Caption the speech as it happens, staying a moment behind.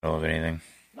know of anything.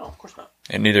 No, of course not.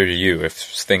 And neither do you if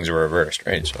things were reversed,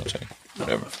 right? So it's like,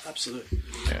 whatever. Absolutely.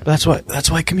 Yeah. That's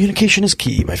why communication is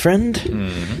key, my friend.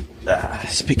 Mm-hmm.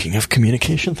 Speaking of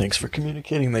communication, thanks for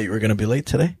communicating that you were going to be late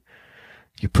today.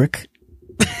 You prick.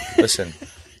 Listen,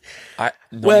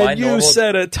 when you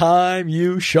set a time,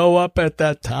 you show up at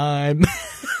that time.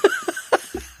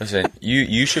 Listen,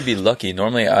 you should be lucky.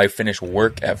 Normally, I finish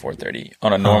work at 4:30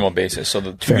 on a normal basis. So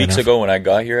the 2 Fair weeks enough. ago when I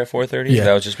got here at 4:30, Yeah.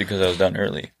 that was just because I was done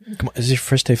early. Come on, is this your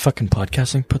first day fucking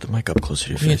podcasting? Put the mic up closer to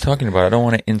your What are you face. talking about? I don't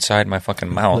want it inside my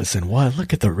fucking mouth. Listen, what?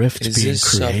 Look at the rifts Is being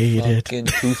this created. a fucking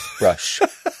toothbrush?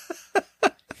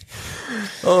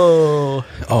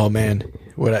 Oh man,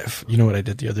 you know what I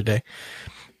did the other day,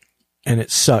 and it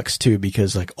sucks too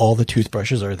because like all the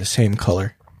toothbrushes are the same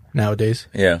color nowadays.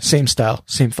 Yeah. Same style,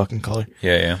 same fucking color,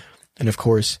 Yeah. and of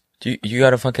course Do you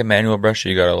got a fucking manual brush or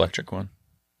you got an electric one?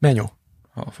 manual.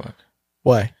 Oh, fuck.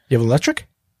 Why? You have electric?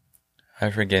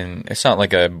 It's not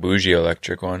like a bougie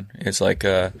electric one. It's like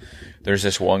there's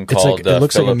this one It's called like it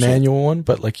looks Philips. like a manual one,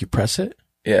 but like you press it.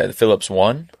 Yeah, the Philips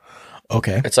One.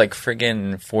 Okay. It's like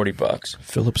friggin' $40.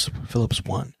 Philips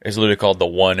One. It's literally called the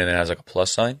One, and it has like a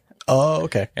plus sign. Oh,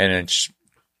 okay. And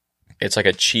it's like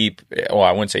a cheap. Well,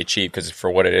 I wouldn't say cheap because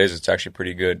for what it is, it's actually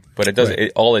pretty good. But it does Right.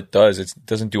 it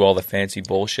doesn't do all the fancy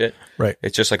bullshit. Right.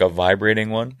 It's just like a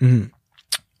vibrating one. Mhm.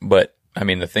 But I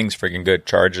mean, the thing's freaking good.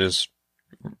 Charges,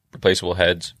 replaceable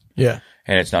heads, Yeah.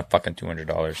 and it's not fucking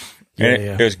 $200. Yeah, And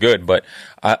yeah. it was good, but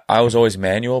I was always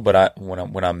manual. But I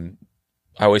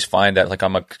always find that like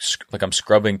I'm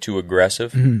scrubbing too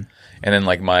aggressive, Mm-hmm. and then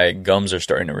like my gums are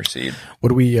starting to recede.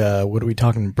 What are we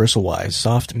talking bristle wise?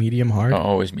 Soft, medium, hard?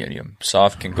 Always medium.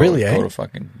 Soft can go, Really, eh? go to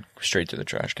fucking straight to the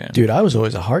trash can. Dude, I was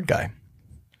always a hard guy.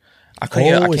 I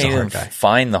can't always a even hard guy.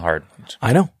 find the hard ones.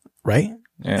 I know, right?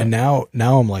 Yeah. And now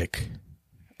I'm like,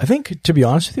 I think, to be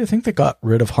honest with you, I think they got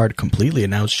rid of hard completely, and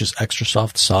now it's just extra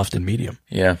soft, soft, and medium.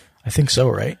 Yeah. I think so,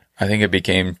 right? I think it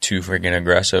became too freaking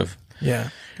aggressive. Yeah.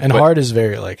 And hard is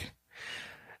very like,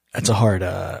 that's a hard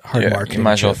marketing. You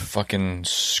might as well chip. fucking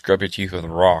scrub your teeth with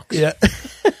rocks. Yeah.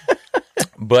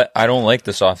 But I don't like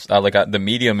the soft. The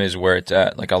medium is where it's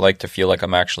at. Like I like to feel like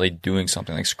I'm actually doing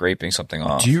something, like scraping something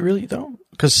off. Do you really though?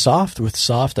 Because with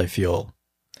soft, I feel.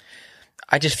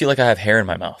 I just feel like I have hair in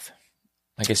my mouth.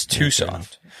 Like it's too fair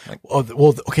soft. Like Oh,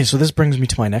 well, okay. So this brings me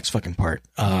to my next fucking part.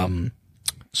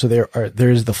 So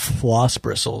there's the floss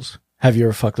bristles. Have you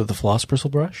ever fucked with the floss bristle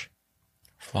brush?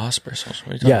 floss bristles. What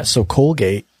are you talking Yeah. about? So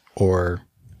Colgate or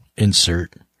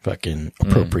insert fucking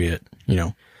appropriate,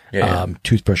 Yeah.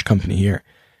 toothbrush company here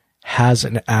has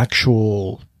an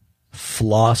actual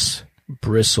floss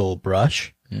bristle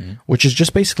brush, which is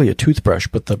just basically a toothbrush,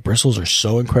 but the bristles are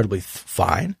so incredibly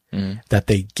fine that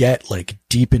they get like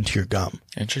deep into your gum.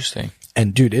 Interesting.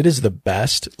 And dude, it is the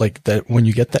best. Like that when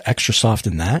you get the extra soft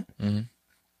in that,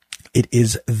 it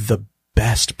is the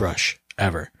best brush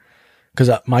ever. Because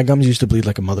my gums used to bleed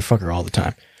like a motherfucker all the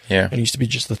time. Yeah. And it used to be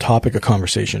just the topic of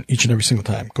conversation each and every single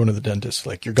time. Going to the dentist,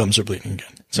 like, your gums are bleeding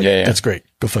again. It's like, Yeah. that's great.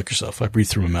 Go fuck yourself. I breathe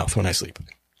through my mouth when I sleep.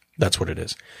 That's what it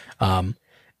is. And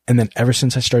then ever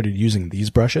since I started using these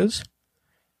brushes,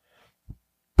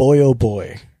 boy, oh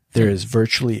boy, there is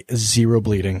virtually zero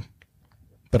bleeding.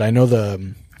 But I know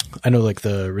like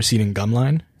the receding gum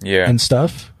line Yeah. and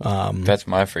stuff. That's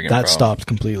my freaking that problem. stopped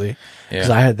completely. Because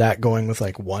Yeah. I had that going with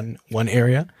like one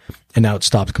area, and now it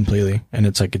stopped completely, and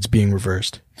it's like it's being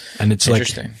reversed, and it's like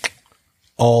Interesting.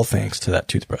 all thanks to that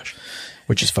toothbrush,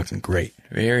 which is fucking great.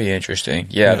 Very interesting.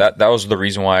 Yeah, that was the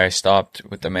reason why I stopped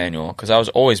with the manual, because I was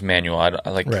always manual. I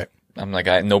like. Right. I'm like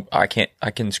I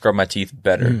can scrub my teeth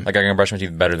better. Like I can brush my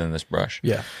teeth better than this brush.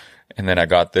 Yeah. And then I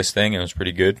got this thing and it was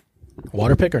pretty good.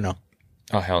 Water pick or no?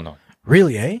 Oh hell no.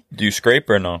 Really, eh? Do you scrape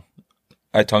or no?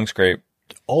 I tongue scrape.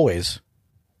 Always.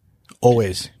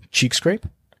 Cheek scrape?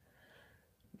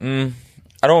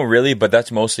 I don't really, but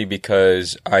that's mostly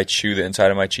because I chew the inside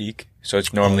of my cheek, so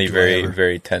it's normally do I very ever.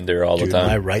 very tender all Dude, the time.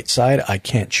 my right side, I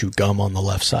can't chew gum on the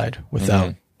left side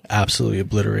without absolutely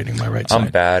obliterating my right I'm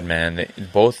side. bad, man.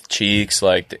 Both cheeks,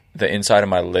 like the inside of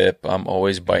my lip, I'm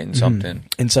always biting something.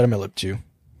 Inside of my lip too.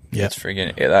 Yeah. It's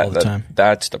freaking All the time.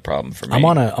 That's the problem for me. I'm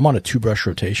on a 2-brush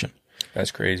rotation.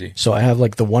 That's crazy. So I have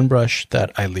like the one brush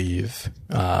that I leave,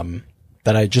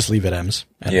 that I just leave at M's.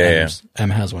 And Yeah.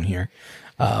 M has one here.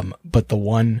 But the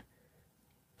one,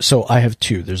 so I have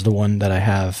two. There's the one that I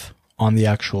have on the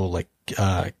actual like,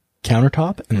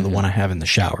 countertop, and the one I have in the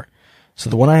shower. So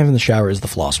the one I have in the shower is the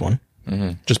floss one,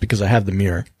 just because I have the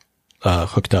mirror,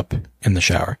 hooked up in the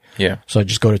shower. Yeah. So I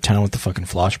just go to town with the fucking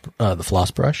the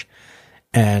floss brush.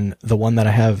 And the one that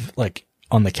I have like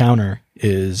on the counter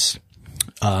is,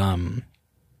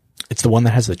 it's the one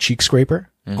that has the cheek scraper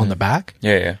on the back.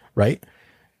 Yeah. Right.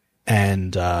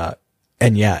 And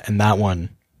yeah, and that one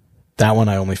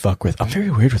I only fuck with. I'm very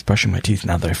weird with brushing my teeth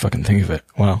now that I fucking think of it.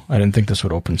 Wow. I didn't think this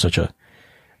would open such a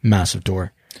massive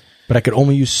door, but I could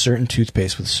only use certain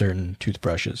toothpaste with certain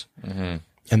toothbrushes. Mm-hmm.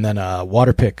 And then,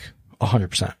 Waterpik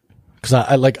 100%. Cause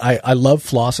I love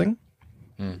flossing.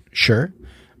 Sure.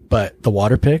 But the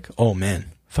Waterpik, oh man,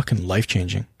 fucking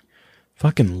life-changing.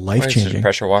 Fucking life-changing. It's a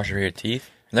pressure washer for your teeth?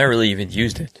 I've never really even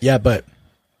used it. Yeah, but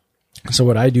so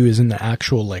what I do is in the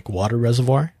actual like water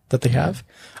reservoir that they have,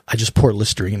 I just pour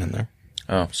Listerine in there.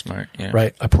 Oh, smart. Yeah.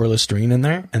 Right? I pour Listerine in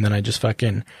there and then I just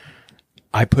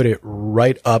I put it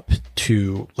right up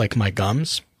to like my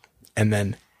gums and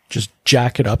then just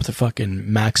jack it up to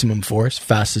fucking maximum force,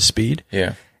 fastest speed.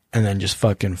 Yeah. And then just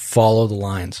fucking follow the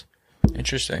lines.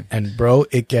 Interesting. And bro,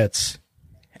 it gets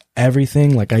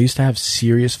everything. Like I used to have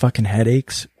serious fucking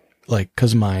headaches, like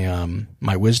cause my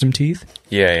wisdom teeth.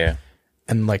 Yeah.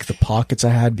 And like the pockets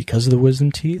I had because of the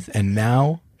wisdom teeth. And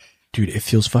now, dude, it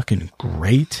feels fucking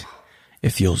great. It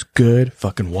feels good.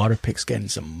 Fucking Waterpik's getting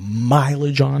some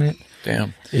mileage on it.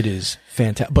 Damn. It is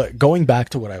fantastic. But going back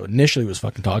to what I initially was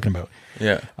fucking talking about.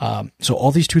 Yeah. So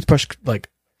all these toothbrushes like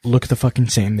look the fucking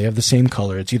same. They have the same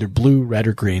color. It's either blue, red,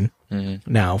 or green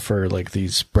now for like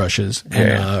these brushes.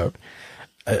 And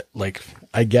like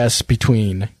I guess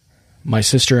between my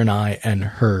sister and I and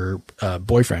her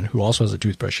boyfriend, who also has a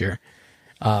toothbrush here,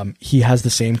 he has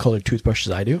the same colored toothbrush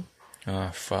as I do.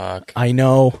 Oh, fuck. I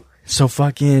know. So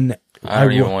fucking... I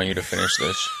don't even want you to finish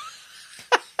this.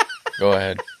 Go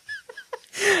ahead.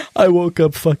 I woke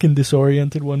up fucking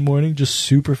disoriented one morning, just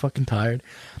super fucking tired.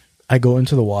 I go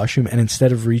into the washroom and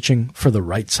instead of reaching for the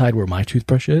right side where my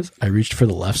toothbrush is, I reached for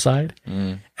the left side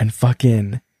and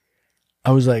fucking...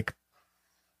 I was like,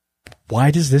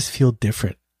 why does this feel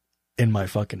different in my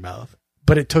fucking mouth?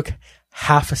 But it took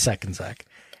half a second, Zach.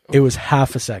 It was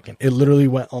half a second. It literally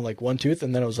went on like one tooth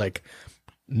and then I was like,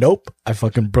 nope. I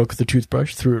fucking broke the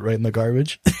toothbrush, threw it right in the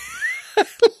garbage.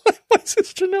 Let my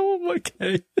sister know I'm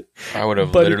okay. I would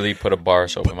have literally put a bar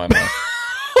of soap in my mouth.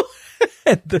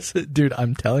 And this, dude,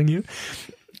 I'm telling you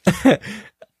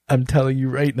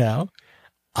right now,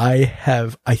 I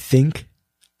think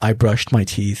I brushed my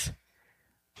teeth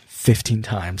 15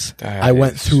 times. I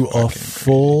went through a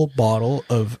full bottle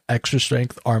of extra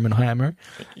strength Arm & Hammer,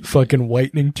 fucking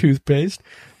whitening toothpaste,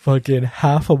 fucking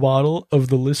half a bottle of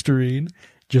the Listerine,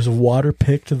 just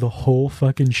Waterpik the whole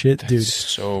fucking shit, dude. That's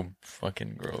so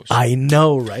fucking gross. I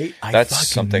know, right? That's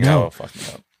something I will fuck me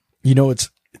up. You know,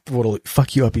 what'll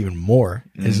fuck you up even more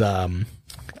is, I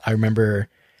remember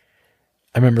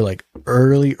like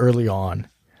early on,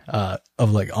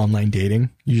 of like online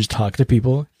dating, you just talk to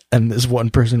people and this one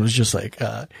person was just like,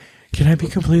 can I be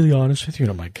completely honest with you?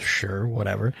 And I'm like, sure,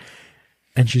 whatever.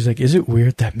 And she's like, is it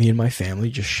weird that me and my family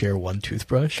just share one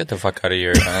toothbrush? Get the fuck out of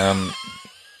here.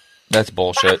 That's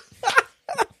bullshit.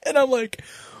 And I'm like,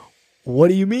 what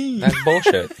do you mean? That's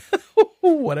bullshit.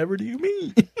 Whatever do you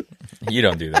mean? You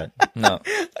don't do that. No.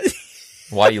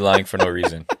 Why are you lying for no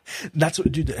reason? That's what,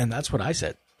 dude, and that's what I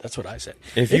said.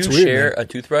 If you share a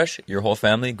toothbrush, your whole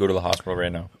family, go to the hospital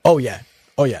right now. Oh yeah,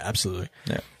 absolutely.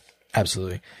 Yeah.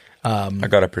 Absolutely. I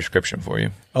got a prescription for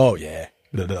you. Oh yeah.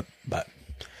 But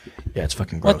yeah, it's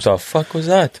fucking gross. What the fuck was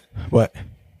that? What?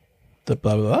 The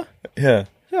blah blah blah? Yeah.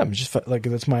 Yeah, I'm just like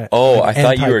that's my. Oh, like, I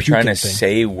thought you were trying to thing.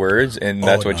 say words, and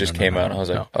that's what just came out. I was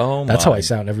like, oh my. That's how I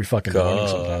sound every fucking morning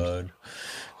sometimes. God.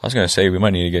 I was gonna say we might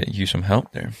need to get you some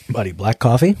help there, buddy. Black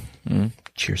coffee.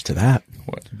 Cheers to that.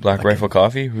 What? Black Rifle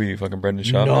Coffee? Who you fucking Brendan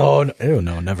Schaub?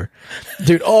 No, never,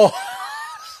 dude. Oh.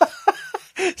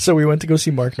 So we went to go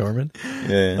see Mark Norman.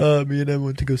 Yeah. Me and Em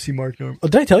went to go see Mark Norman. Oh,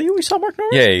 did I tell you we saw Mark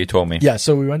Norman? Yeah, you told me. Yeah,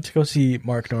 so we went to go see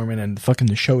Mark Norman, and fucking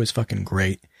the show is fucking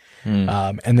great.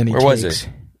 And then he was it?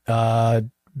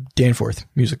 Danforth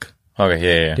Music.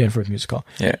 Okay, yeah. Danforth Music Hall.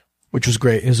 Yeah. Which was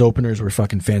great. His openers were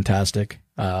fucking fantastic.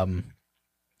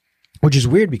 Which is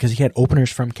weird because he had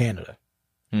openers from Canada.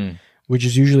 Which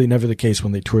is usually never the case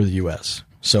when they tour the US.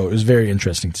 So it was very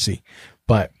interesting to see.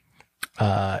 But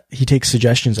he takes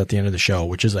suggestions at the end of the show,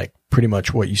 which is like pretty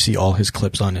much what you see all his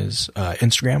clips on his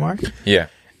Instagram are. Yeah.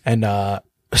 And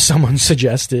someone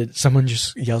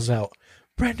just yells out,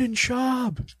 Brendan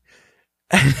Schaub.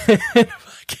 And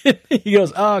he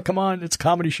goes, come on, it's a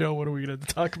comedy show. What are we going to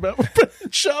talk about with Brendan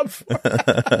Schaub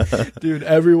for? Dude,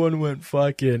 everyone went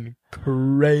fucking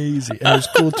crazy. And it was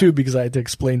cool too because I had to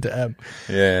explain to Em.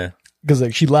 Yeah. Because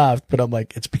like she laughed, but I'm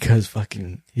like, it's because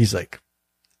fucking, he's like,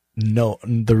 no,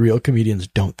 the real comedians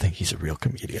don't think he's a real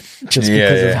comedian just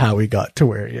because of how he got to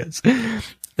where he is. And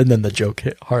then the joke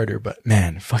hit harder, but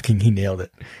man, fucking he nailed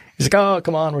it. He's like, oh,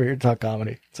 come on, we're here to talk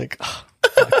comedy. It's like, oh,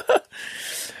 fuck.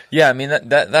 Yeah, I mean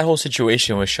that whole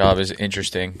situation with Schaub is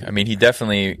interesting. I mean, he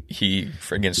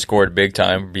friggin' scored big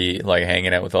time, be like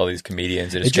hanging out with all these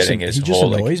comedians and just getting his he just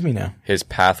whole annoys me now. his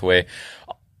pathway.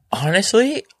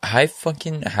 Honestly, I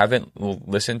fucking haven't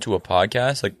listened to a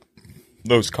podcast like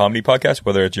those comedy podcasts,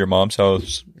 whether it's Your Mom's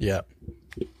House, Yeah.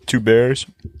 Two Bears,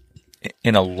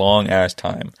 in a long ass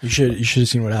time. You should have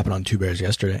seen what happened on Two Bears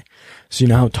yesterday. So you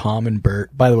know how Tom and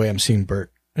Bert. By the way, I'm seeing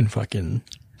Bert in fucking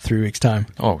 3 weeks time.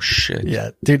 Oh shit.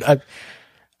 Yeah, dude.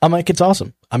 I'm like, it's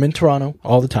awesome. I'm in Toronto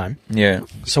all the time. Yeah.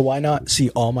 So why not see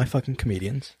all my fucking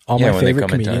comedians, all Yeah, my when they favorite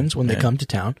come in comedians town. when they Yeah. come to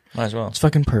town? Might as well. It's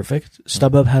fucking perfect.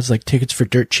 StubHub has like tickets for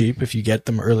dirt cheap if you get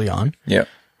them early on. Yeah.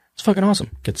 It's fucking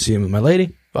awesome. Get to see him with my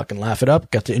lady. Fucking laugh it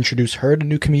up. Got to introduce her to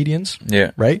new comedians.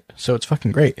 Yeah. Right? So it's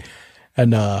fucking great.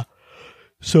 And I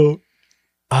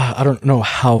don't know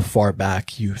how far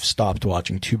back you've stopped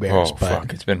watching Two Bears, Oh but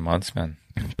fuck! It's been months, man.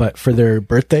 but for their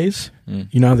birthdays,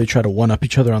 you know how they try to one up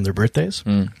each other on their birthdays?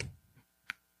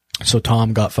 So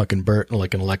Tom got fucking Bert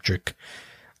like an electric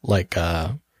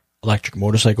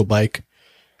motorcycle bike.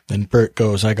 Then Bert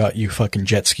goes, I got you fucking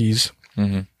jet skis.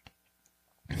 And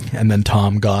then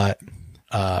Tom got,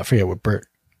 I forget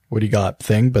what he got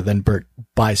but then Bert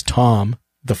buys Tom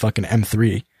the fucking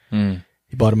M3.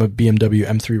 He bought him a BMW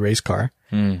M3 race car,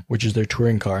 which is their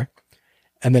touring car.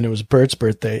 And then it was Bert's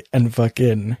birthday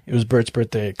it was Bert's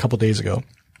birthday a couple days ago.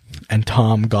 And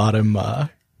Tom got him,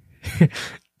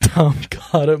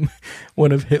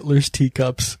 one of Hitler's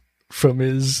teacups from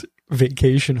his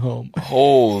vacation home.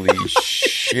 Holy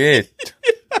shit!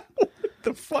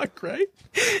 The fuck, right?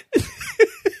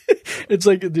 It's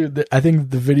like, dude, I think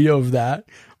the video of that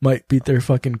might beat their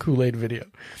fucking Kool-Aid video.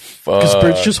 Because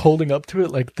Bert's just holding up to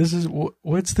it like, this is,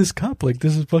 what's this cup? Like,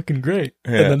 this is fucking great.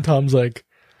 Yeah. And then Tom's like,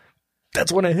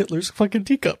 that's one of Hitler's fucking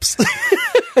teacups.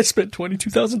 I spent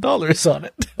 $22,000 on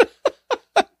it.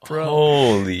 Bro,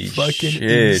 Holy fucking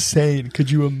shit! insane. Could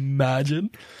you imagine?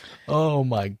 Oh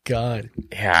my God.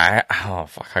 Yeah. Oh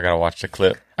fuck! I gotta watch the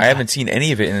clip. I haven't seen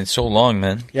any of it in so long,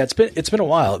 man. Yeah, it's been a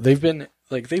while. They've been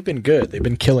good. They've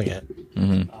been killing it.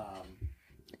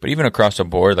 But even across the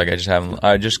board, like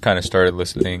I just kind of started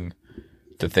listening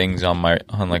to things on my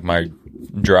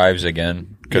drives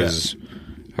again because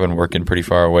I've been working pretty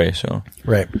far away. So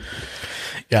Right.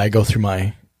 Yeah, I go through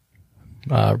my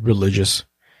religious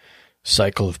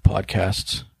cycle of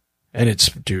podcasts, and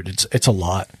it's a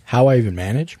lot. How I even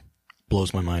manage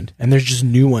blows my mind. And there's just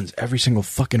new ones every single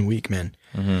fucking week, man.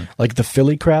 Like the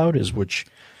Philly crowd is which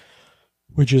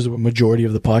is a majority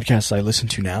of the podcasts I listen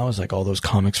to now is like all those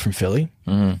comics from Philly.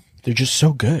 They're just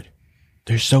so good.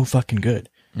 They're so fucking good.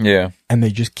 yeah, And they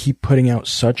just keep putting out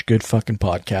such good fucking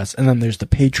podcasts. And then there's the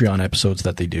Patreon episodes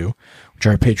that they do, which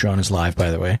our Patreon is live, by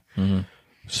the way.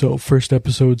 So first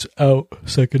episode's out.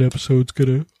 Second episode's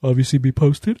gonna obviously be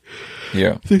posted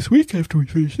yeah, this week after we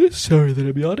finish this. Sorry that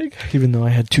I'm yawning, even though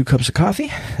I had 2 cups of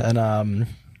coffee. And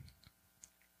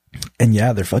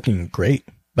yeah, they're fucking great.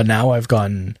 But now I've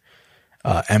gotten,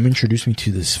 Em introduced me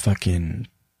to this fucking,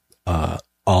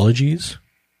 Ologies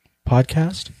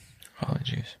podcast. oh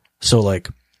jeez, So like,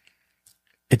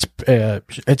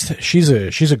 she's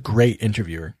a great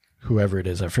interviewer, whoever it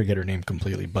is. I forget her name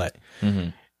completely, but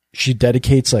she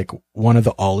dedicates like one of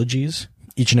the ologies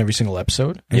each and every single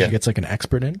episode, and Yeah. she gets like an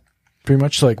expert in, pretty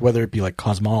much like whether it be like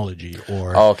cosmology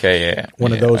or okay, yeah,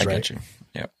 one of yeah, those, I right? get you.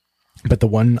 Yeah, But the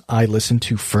one I listened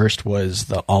to first was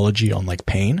the ology on like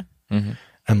pain and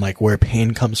like where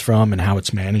pain comes from and how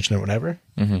it's managed and whatever.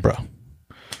 Bro,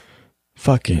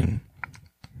 fucking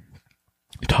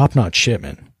top notch shit,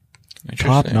 man.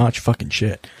 Top notch fucking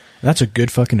shit. And that's a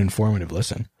good fucking informative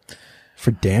listen. For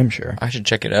damn sure. I should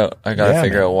check it out. I gotta Yeah,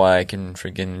 figure man. out why I can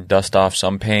freaking dust off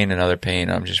some pain and other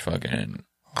pain. I'm just fucking.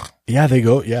 Yeah, they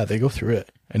go through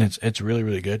it. And it's really,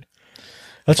 really good.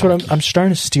 That's what I'm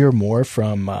starting to steer more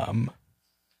from,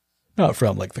 not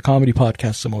from like the comedy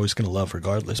podcasts I'm always going to love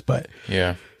regardless, but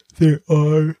Yeah, there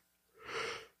are,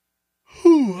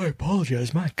 I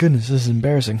apologize. My goodness, this is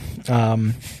embarrassing.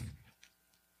 I'm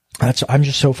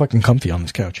just so fucking comfy on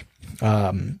this couch.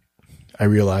 I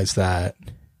realize that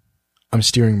I'm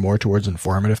steering more towards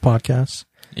informative podcasts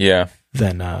yeah,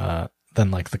 than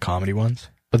like the comedy ones.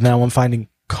 But now I'm finding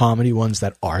comedy ones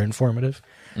that are informative.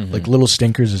 Like Little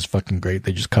Stinkers is fucking great.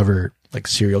 They just cover like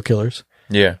serial killers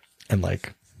yeah, and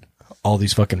like all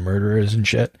these fucking murderers and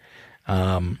shit.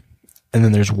 And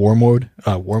then there's War Mode,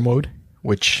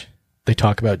 which they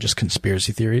talk about just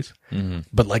conspiracy theories,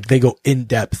 but like they go in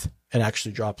depth and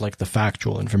actually drop like the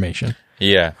factual information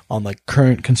yeah. on like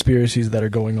current conspiracies that are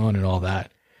going on and all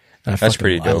that. And That's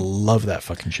pretty dope. I love that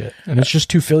fucking shit. And it's just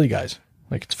 2 Philly guys.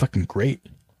 Like it's fucking great.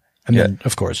 And Yeah. then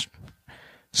of course,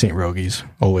 St. Rogies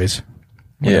always.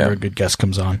 whenever a good guest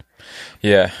comes on.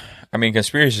 Yeah. I mean,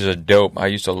 conspiracies are dope. I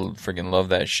used to freaking love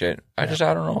that shit. I don't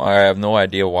know. I have no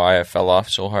idea why I fell off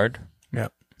so hard. Yeah.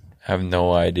 I have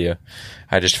no idea.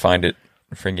 I just find it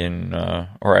freaking,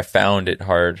 or I found it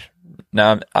hard.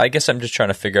 Now, I guess I'm just trying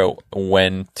to figure out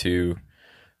when to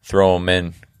throw them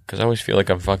in, because I always feel like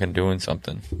I'm fucking doing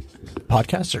something.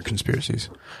 Podcasts or conspiracies?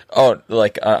 Oh,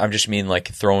 like, I'm just mean, like,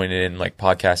 throwing it in, like,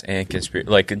 podcasts and conspiracy,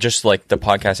 like, just, like, the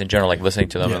podcast in general, like, listening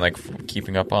to them and, like,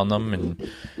 keeping up on them and,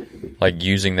 like,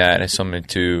 using that as something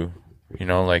to, you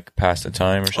know, like, pass the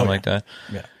time or something like that.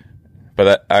 Yeah.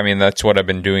 But I mean, that's what I've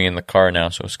been doing in the car now,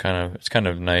 so it's kind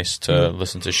of nice to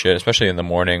listen to shit, especially in the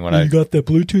morning when You got that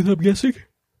Bluetooth, I'm guessing?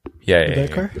 Yeah.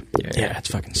 That car? Yeah, it's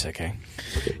fucking sick, eh?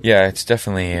 Yeah, it's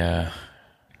definitely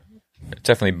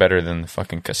better than the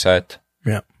fucking cassette.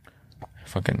 Yeah.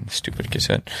 Fucking stupid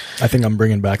cassette. I think I'm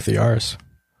bringing back the Yaris.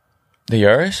 The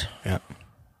Yaris? Yeah.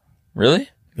 Really?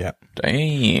 Yeah.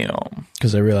 Damn.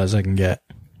 Because I realize I can get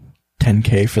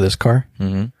 $10K for this car,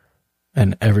 and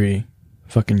every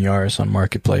fucking Yaris on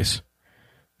Marketplace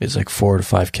is like $4 to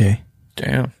 $5K.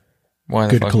 Damn. Why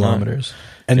the Good fuck kilometers.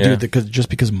 Not? And dude, just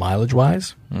because mileage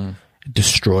wise, it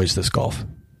destroys this Golf.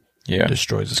 Yeah. It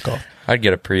destroys this Golf. I'd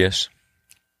get a Prius.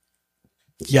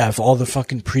 Yeah, if all the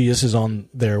fucking Priuses on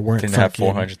there weren't Didn't have fucking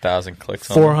 400,000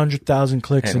 clicks on it. 400,000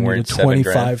 clicks and weren't need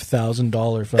a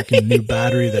 $25,000 fucking new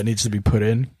battery that needs to be put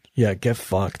in. Yeah, get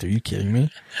fucked. Are you kidding me?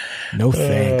 No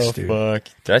thanks, dude. Fuck.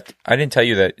 I didn't tell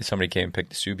you that somebody came and picked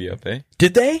the Subi up, eh?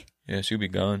 Did they? Yeah,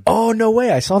 Subi gone. Oh, no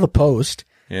way. I saw the post.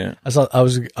 Yeah.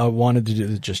 I wanted to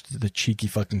do just the cheeky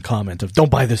fucking comment of,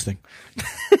 don't buy this thing.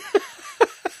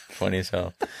 Funny as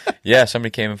hell. Yeah,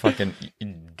 somebody came and fucking,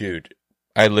 dude,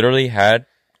 I literally had,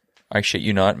 I shit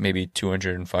you not, maybe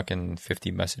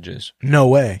 250 messages. No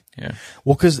way. Yeah.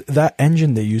 Well, because that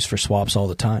engine they use for swaps all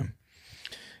the time.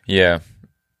 Yeah.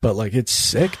 But like, it's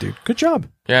sick, dude. Good job.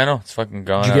 Yeah, I know. It's fucking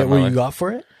gone. Did you get what you got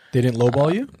for it? They didn't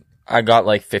lowball you? I got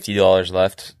like $50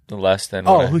 left, less than.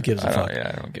 Oh, who gives a fuck?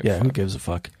 Yeah, I don't give a fuck. Who gives a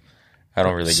fuck? I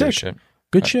don't really give a shit.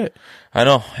 Good shit. I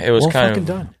know. It was well kind fucking of.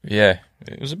 done. Yeah.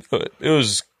 It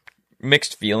was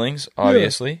mixed feelings,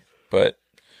 obviously, but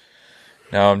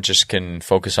now I'm just can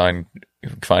focus on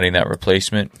finding that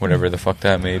replacement, whatever the fuck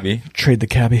that may be. Trade the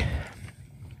cabbie.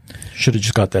 Should have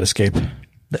just got that Escape.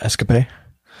 The Escapade.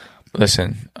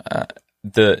 Listen,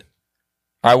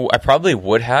 I probably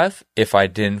would have if I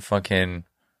didn't fucking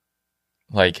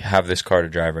like have this car to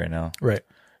drive right now. Right.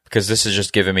 Because this is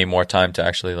just giving me more time to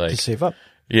actually like to save up.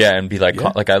 Yeah, and be like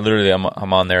like I literally I'm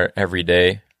on there every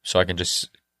day, so I can just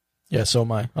so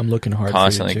am I. I'm looking hard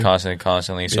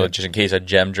constantly. So Yeah. just in case a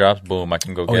gem drops, boom, I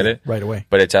can go get it right away.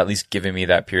 But it's at least giving me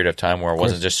that period of time where I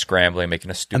wasn't just scrambling,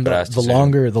 making a stupid And ass the decision.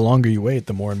 longer you wait,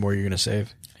 the more and more you're gonna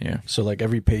save. Yeah. So like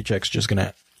every paycheck's just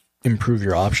gonna improve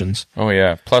your options. Oh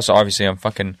yeah. Plus, obviously, I'm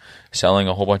fucking selling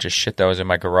a whole bunch of shit that was in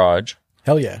my garage.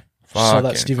 Hell yeah. Saw that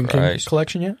Fucking Stephen Christ. King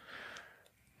collection yet?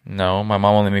 No, my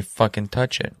mom won't let me fucking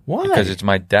touch it. Why? Because it's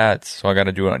my dad's, so I got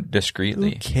to do it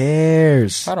discreetly. Who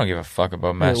cares? I don't give a fuck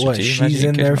about Master What, T. she's Master T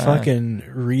in kicks there my ass. fucking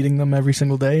reading them every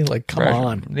single day? Like, come Right.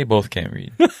 on. They both can't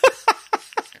read.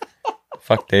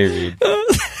 Fuck they read.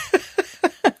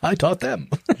 I taught them.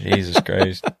 Jesus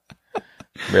Christ.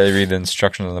 Barely read the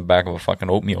instructions on the back of a fucking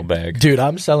oatmeal bag. Dude,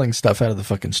 I'm selling stuff out of the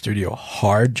fucking studio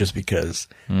hard just because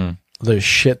there's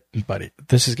shit, buddy.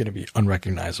 This is going to be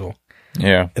unrecognizable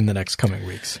Yeah. in the next coming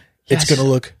weeks. Yes. It's going to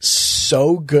look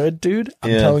so good, dude.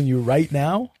 I'm Yeah. telling you right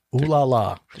now. Ooh la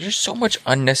la. There's so much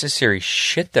unnecessary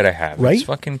shit that I have. Right? It's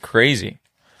fucking crazy.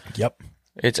 Yep.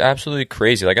 It's absolutely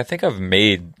crazy. Like, I think I've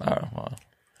made, I don't know,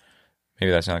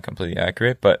 maybe that's not completely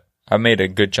accurate, but I've made a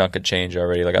good chunk of change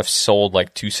already. Like, I've sold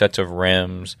like 2 sets of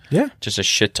rims. Yeah. Just a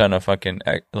shit ton of fucking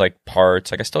like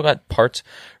parts. Like, I still got parts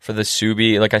for the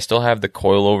Subi. Like, I still have the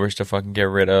coilovers to fucking get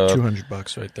rid of.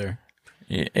 $200 right there.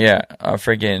 Yeah.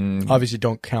 Friggin' Obviously,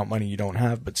 don't count money you don't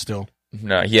have, but still.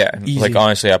 no, yeah. Easy. Like,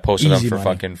 honestly, I posted them Easy for money.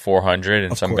 fucking 400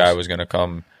 and Of some course. guy was going to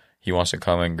come. He wants to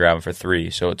come and grab them for 3.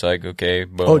 So it's like, okay,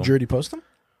 boom. Oh, did you already post them?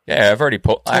 Yeah, I've already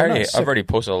nice. I've already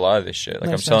posted a lot of this shit. Like,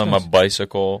 Nice, I'm selling nice. my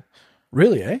bicycle.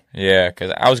 Really, eh? Yeah,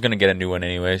 because I was gonna get a new one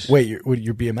anyways. Wait, your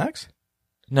BMX?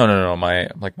 No, my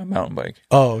mountain bike.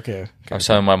 Oh, okay. I was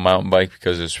selling my mountain bike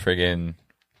because it's friggin'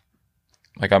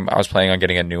 like I was planning on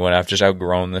getting a new one. I've just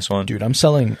outgrown this one. Dude, I'm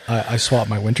selling. I swapped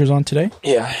my winters on today.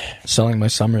 Yeah, Selling my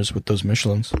summers with those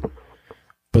Michelins,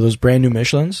 but those brand new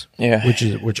Michelins. Yeah.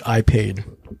 Which I paid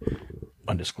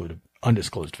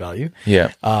undisclosed value.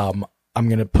 yeah, I'm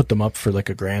gonna put them up for like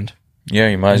 $1,000, yeah.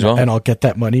 You might as well. and I'll get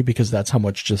that money because that's how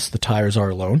much just the tires are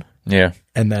alone. Yeah,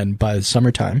 And then by the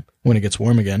summertime, when it gets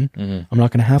warm again, I'm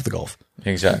not gonna have the Golf.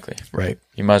 exactly. Right.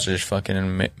 You might as well just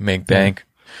fucking make bank.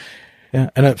 Yeah,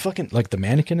 and I fucking like the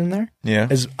mannequin in there. Yeah.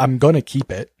 I'm gonna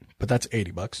keep it, but that's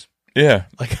 $80. Yeah.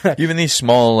 Like Even these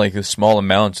the small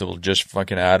amounts, it will just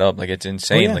fucking add up. Like, it's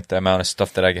insane. yeah. Like, the amount of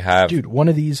stuff that I have. dude, one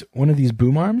of these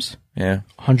boom arms, Yeah.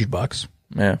 $100.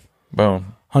 Yeah.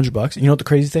 Boom. $100. You know what the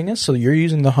crazy thing is? So you're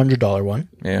using the $100 one.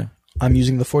 Yeah. I'm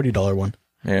using the $40 one.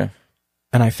 Yeah.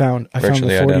 And I found the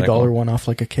Virtually $40 identical. one off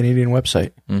like a Canadian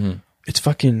website. Mm-hmm. It's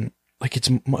fucking like it's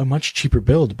a much cheaper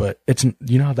build, but it's,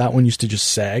 you know how that one used to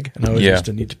just sag and I always Yeah. used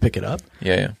to need to pick it up.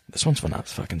 Yeah. Yeah. This one's not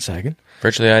fucking sagging.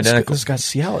 Virtually identical. This got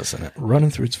Cialis in it running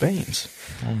through its veins.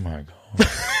 Oh my god.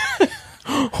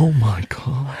 Oh my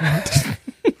god.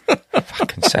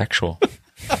 Fucking sexual.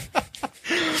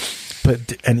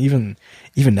 But and even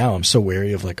now I'm so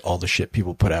wary of like all the shit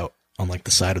people put out on like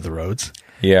the side of the roads.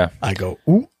 Yeah. I go,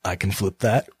 ooh, I can flip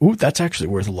that. Ooh, that's actually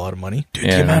worth a lot of money. Dude,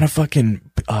 Yeah, the amount no. of fucking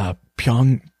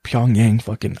Pyongyang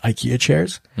fucking IKEA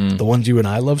chairs, the ones you and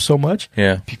I love so much,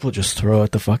 Yeah. people just throw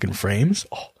out the fucking frames.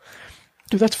 Oh,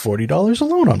 dude, that's $40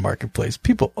 alone on Marketplace.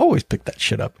 People always pick that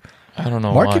shit up. I don't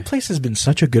know Marketplace has been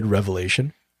such a good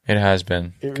revelation. why. It has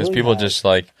been. It Because really people has. just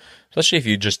like, especially if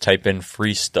you just type in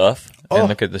free stuff Oh. and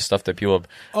look at the stuff that people,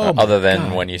 Oh my other than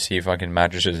God. when you see fucking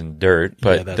mattresses and dirt,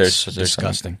 but Yeah, that's there's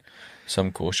disgusting.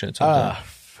 some cool shit sometimes.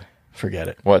 Forget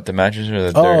it. What, the mattresses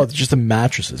or the Oh, dirt? just the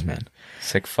mattresses, man.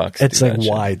 Sick fucks. It's do like, that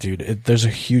shit. why, dude? There's a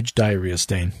huge diarrhea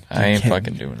stain. I You ain't can't-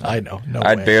 fucking doing that. I know. No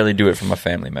I'd way. barely do it from a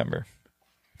family member.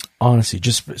 Honestly,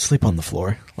 just sleep on the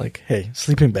floor. Like, hey,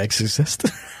 sleeping bags exist.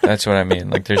 That's what I mean.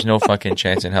 Like, there's no fucking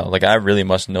chance in hell. Like, I really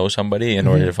must know somebody in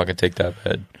order to fucking take that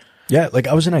bed. Yeah, like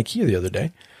I was in IKEA the other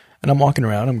day, and I'm walking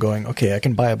around. I'm going, okay, I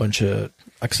can buy a bunch of,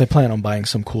 because I plan on buying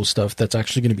some cool stuff that's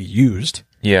actually going to be used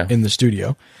Yeah. in the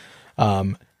studio.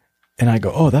 And I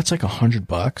go, oh, that's like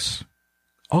 $100.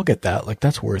 I'll get that. Like,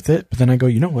 that's worth it. But then I go,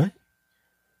 you know what?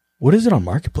 What is it on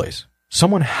Marketplace?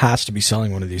 Someone has to be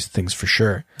selling one of these things for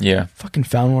sure. Yeah. Fucking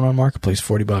found one on Marketplace,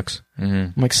 $40. Mm-hmm.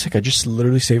 I'm like, sick. I just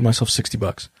literally saved myself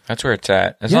 $60. That's where it's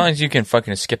at. As Yeah. long as you can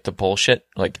fucking skip the bullshit,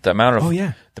 like the amount of Oh,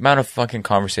 yeah. the amount of fucking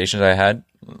conversations I had,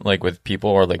 like with people,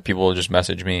 or like people will just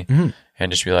message me Mm-hmm.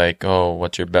 and just be like, "Oh,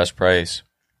 what's your best price?"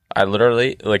 I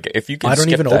literally like if you can. I don't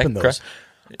skip even that open those.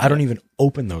 I don't even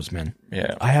open those, man.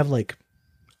 Yeah, I have like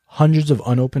hundreds of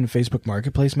unopened Facebook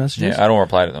Marketplace messages. yeah. I don't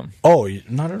reply to them. Oh,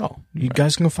 not at all. You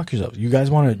guys can go fuck yourselves. You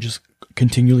guys want to just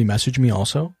continually message me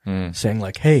also, saying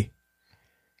like, "Hey,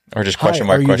 Or just hi, question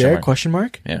mark. are you Question there? mark. Question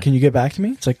mark. Yeah. Can you get back to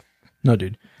me?" It's like, no,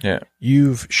 dude. Yeah.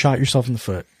 You've shot yourself in the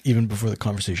foot even before the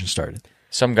conversation started.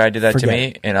 Some guy did that Forget to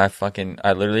me, and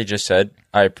I literally just said,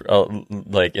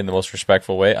 like in the most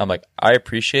respectful way, I'm like, I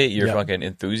appreciate your Yeah. fucking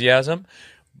enthusiasm,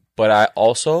 but I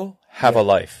also have a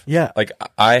life. Yeah. Like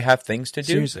I have things to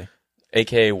do. Seriously.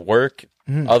 AKA work,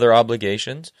 other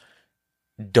obligations.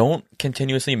 Don't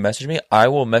continuously message me. I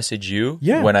will message you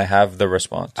Yeah. when I have the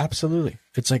response. Absolutely.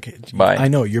 It's like, Bye. I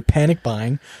know you're panic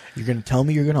buying. You're going to tell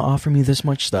me you're going to offer me this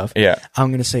much stuff. Yeah. I'm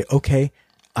going to say, okay,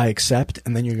 I accept.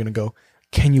 And then you're going to go,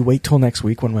 can you wait till next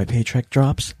week when my paycheck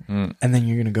drops? And then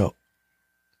you're going to go,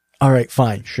 all right,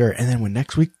 fine, sure. And then when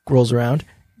next week rolls around,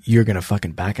 you're going to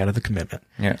fucking back out of the commitment.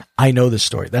 Yeah. I know this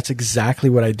story. That's exactly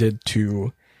what I did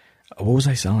to, what was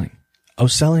I selling? I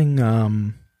was selling,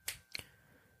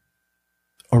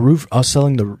 I was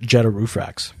selling the Jetta roof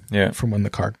racks. Yeah. From when the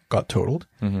car got totaled.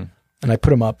 Mm-hmm. And I put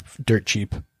them up dirt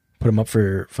cheap. Put them up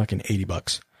for fucking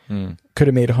 $80. Could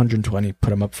have made 120, put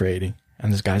them up for 80.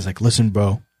 And this guy's like, listen,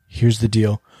 bro, here's the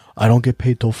deal. I don't get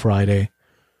paid till Friday.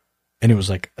 And it was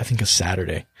like, I think a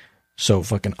Saturday. So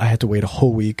fucking, I had to wait a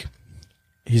whole week.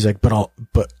 He's like, but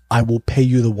I will pay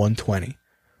you the 120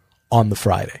 on the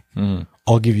Friday.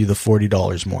 I'll give you the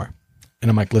 $40 more. And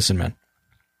I'm like, listen, man,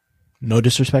 no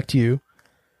disrespect to you,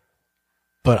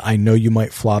 but I know you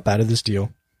might flop out of this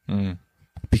deal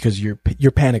because you're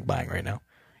panic buying right now.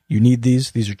 You need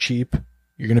these. These are cheap.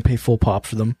 You're going to pay full pop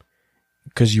for them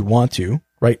because you want to,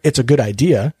 right? It's a good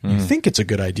idea. You think it's a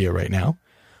good idea right now,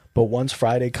 but once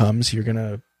Friday comes, you're going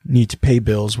to need to pay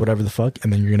bills, whatever the fuck,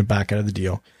 and then you're going to back out of the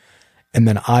deal. And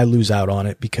then I lose out on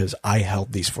it because I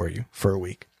held these for you for a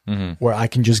week where I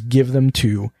can just give them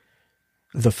to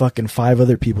the fucking 5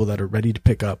 other people that are ready to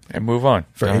pick up And move on.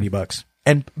 for Done. $80.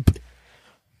 And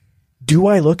do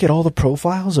I look at all the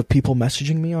profiles of people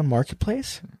messaging me on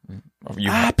Marketplace? You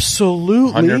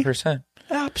Absolutely. 100%.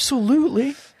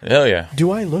 Absolutely. Hell yeah.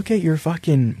 Do I look at your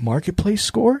fucking Marketplace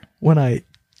score when I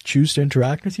choose to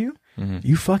interact with you?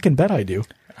 You fucking bet I do.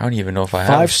 I don't even know if I have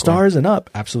 5 a score. stars and up.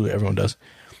 Absolutely. Everyone does.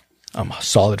 I'm a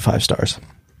solid 5 stars.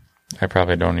 I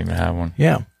probably don't even have one.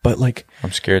 Yeah. But like,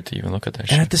 I'm scared to even look at that and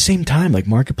shit. at the same time, like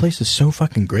Marketplace is so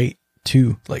fucking great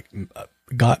too. Like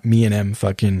got me and M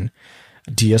fucking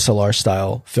DSLR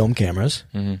style film cameras.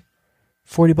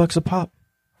 $40 a pop.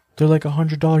 They're like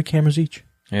 $100 cameras each.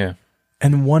 Yeah.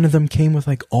 And one of them came with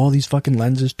like all these fucking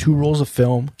lenses, 2 rolls of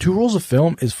film. 2 rolls of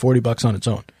film is $40 on its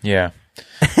own. Yeah.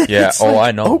 Yeah. Oh, like,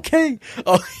 I know. Okay.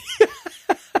 Oh,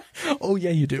 oh yeah,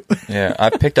 you do. Yeah. I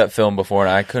picked up film before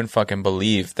and I couldn't fucking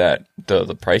believe that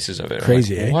the prices of it.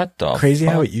 Crazy, like, eh? What the Crazy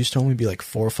fuck? how it used to only be like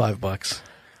 $4 or $5.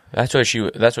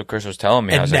 That's what Chris was telling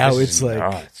me. And I was now like, this it's is like-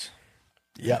 nuts.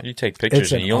 Yeah. You take pictures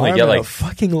It's an and you only arm get and like a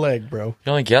fucking leg, bro.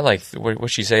 you only get like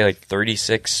what'd she say, like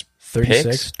 36 36,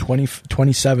 pics? 20,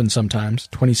 27 sometimes,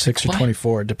 26 What? or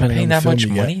 24, depending Paying on the that film much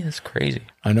you money? get. That's crazy.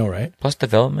 I know, right? Plus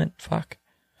development. Fuck.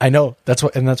 I know. That's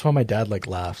why my dad like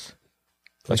laughs.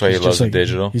 That's why he he's loves just the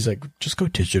digital. He's like, just go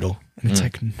digital. And it's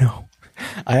like, no.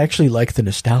 I actually like the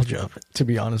nostalgia of it, to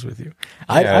be honest with you.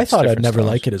 I it's thought I'd different never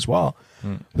styles. like it as well.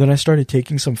 Then I started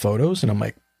taking some photos and I'm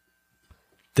like,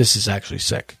 this is actually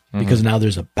sick. Because now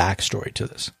there's a backstory to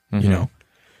this, you know?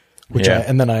 Which Yeah.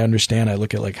 and then I understand, I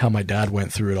look at like how my dad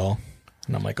went through it all.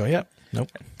 And I'm like, oh yeah, nope.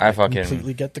 I fucking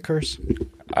Completely get the curse.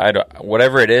 I don't,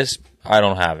 whatever it is, I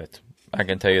don't have it. I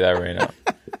can tell you that right now.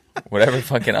 Whatever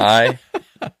fucking eye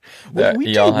that we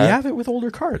y'all have it with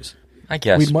older cars. I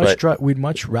guess. We'd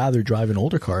much rather drive an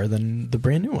older car than the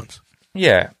brand new ones.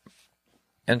 Yeah.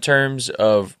 In terms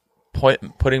of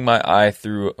putting my eye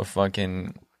through a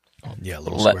fucking Yeah, a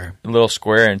little little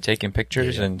square and taking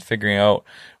pictures Yeah. and figuring out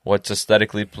what's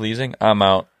aesthetically pleasing, I'm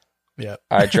out. Yeah.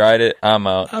 I tried it. I'm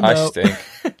out. I'm I out. stink.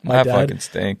 My I dad- fucking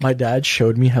stink. My dad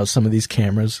showed me how some of these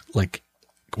cameras like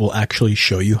will actually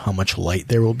show you how much light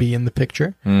there will be in the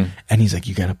picture. And he's like,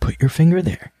 you got to put your finger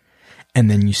there. And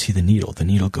then you see the needle. The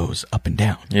needle goes up and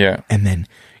down. Yeah. And then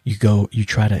you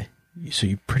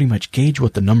pretty much gauge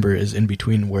what the number is in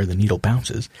between where the needle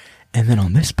bounces. And then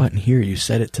on this button here, you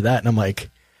set it to that. And I'm like,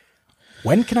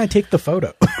 when can I take the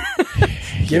photo?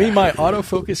 Give me my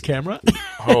autofocus camera.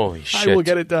 Holy shit. I will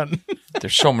get it done.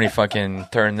 There's so many fucking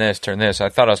turn this. I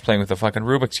thought I was playing with a fucking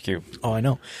Rubik's Cube. Oh, I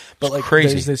know. But It's like, crazy.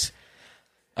 there's this.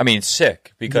 I mean,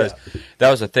 sick because that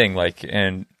was the thing. Like,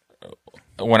 and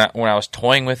when I was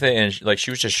toying with it, and she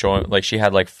was just showing, like, she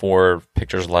had like 4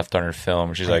 pictures left on her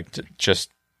film. She's like, just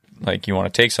like, you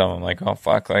want to take some? I'm like, oh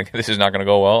fuck, like this is not gonna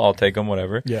go well. I'll take them,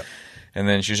 whatever. Yeah. And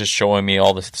then she was just showing me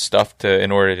all this stuff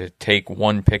in order to take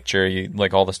one picture,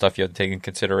 like all the stuff you have to take in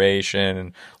consideration,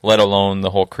 and let alone the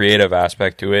whole creative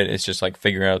aspect to it. It's just like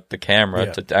figuring out the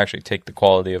camera to actually take the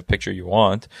quality of picture you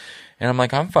want. And I'm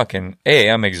like,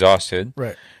 I'm exhausted.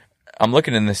 Right. I'm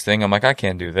looking in this thing. I'm like, I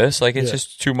can't do this. Like, it's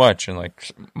just too much. And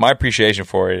like, my appreciation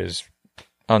for it is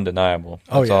undeniable.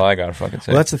 That's all I gotta fucking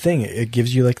say. Well, that's the thing. It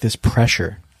gives you like this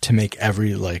pressure to make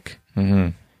every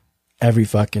every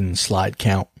fucking slide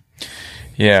count,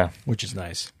 Yeah. which is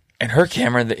nice. And her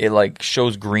camera, it like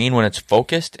shows green when it's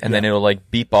focused, and then it'll like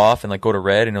beep off and like go to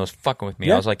red, and it was fucking with me.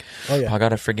 Yeah. I was like, Oh, yeah. I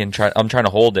gotta friggin' try. I'm trying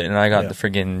to hold it, and I got Yeah. the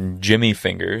friggin' Jimmy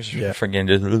fingers. Yeah. Friggin'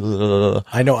 just.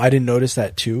 I know. I didn't notice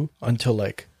that too until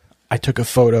like I took a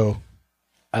photo.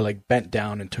 I like bent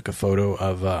down and took a photo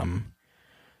of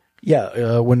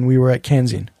when we were at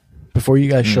Kanzine. Before you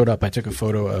guys showed up, I took a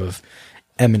photo of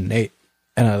Em and Nate,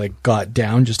 and I like got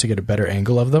down just to get a better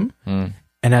angle of them. And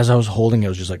as I was holding it, I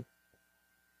was just like,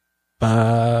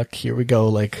 fuck, here we go.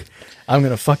 Like, I'm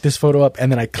going to fuck this photo up.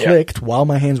 And then I clicked while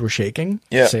my hands were shaking.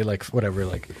 Yeah. Say like, whatever,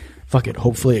 like, fuck it.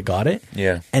 Hopefully it got it.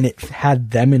 Yeah. And it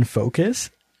had them in focus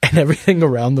and everything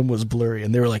around them was blurry.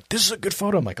 And they were like, this is a good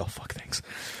photo. I'm like, oh fuck, thanks.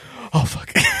 Oh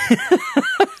fuck.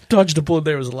 Dodged a bullet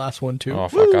there. Was the last one too. Oh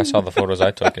fuck! I saw the photos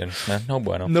I took in. No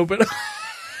bueno. No, but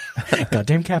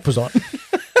goddamn cap was on.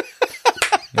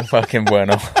 No fucking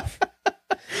bueno.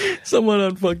 Someone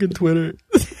on fucking Twitter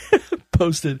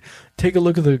posted, take a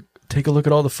look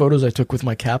at all the photos I took with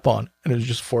my cap on, and it was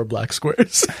just 4 black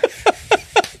squares.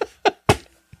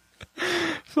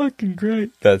 Fucking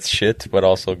great. That's shit, but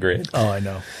also great. Oh, I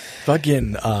know.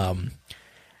 Fucking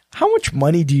how much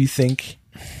money do you think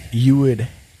you would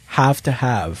have to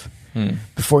have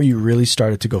before you really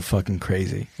started to go fucking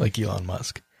crazy like Elon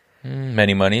Musk?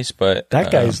 Many monies, but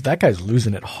That guy's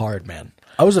losing it hard, man.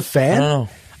 I was a fan. I don't know.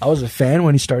 I was a fan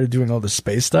when he started doing all the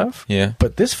space stuff. Yeah.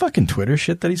 But this fucking Twitter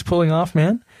shit that he's pulling off,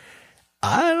 man,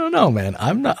 I don't know, man.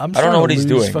 I don't know what he's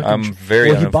doing. I'm very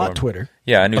Well, he uninformed. bought Twitter.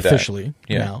 Yeah, I knew that. officially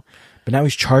now. But now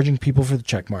he's charging people for the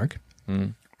check mark.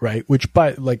 Right? Which,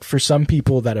 by like, for some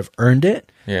people that have earned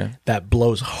it, that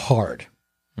blows hard.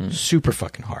 Super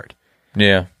fucking hard.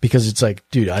 Yeah. Because it's like,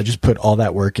 dude, I just put all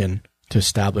that work in to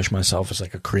establish myself as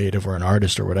like a creative or an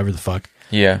artist or whatever the fuck.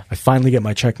 Yeah. I finally get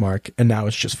my check mark, and now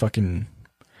it's just fucking,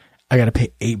 I gotta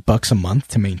pay $8 a month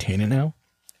to maintain it now.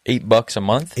 $8 a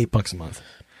month? $8 a month.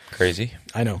 Crazy.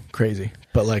 I know, crazy.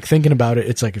 But like thinking about it,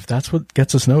 it's like if that's what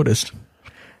gets us noticed,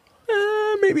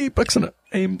 maybe $8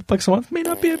 a month may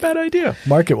not be a bad idea,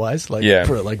 market wise, like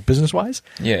for like business wise.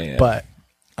 Yeah. But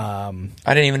I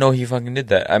didn't even know he fucking did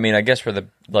that. I mean, I guess for the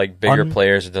like bigger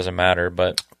players, it doesn't matter.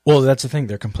 But well, that's the thing;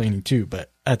 they're complaining too.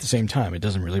 But at the same time, it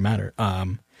doesn't really matter.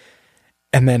 And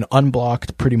then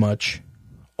unblocked pretty much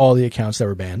all the accounts that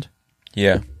were banned.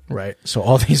 Yeah. Right. So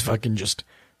all these fucking just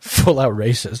full out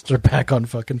racists are back on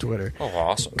fucking Twitter. Oh,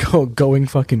 awesome. Going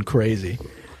fucking crazy.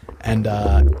 And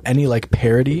any like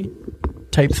parody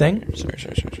type thing. Sorry.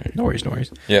 No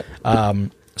worries. Yeah.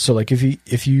 So like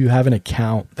if you have an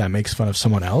account that makes fun of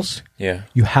someone else,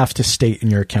 you have to state in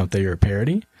your account that you're a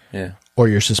parody. Yeah. Or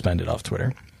you're suspended off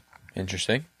Twitter.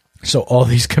 Interesting. So all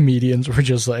these comedians were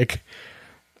just like,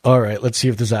 all right, let's see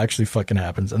if this actually fucking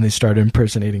happens. And they started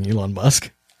impersonating Elon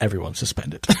Musk. Everyone's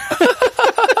suspended.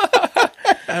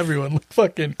 Everyone, like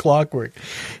fucking clockwork.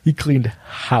 He cleaned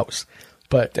house.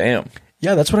 But damn.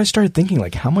 Yeah, that's what I started thinking.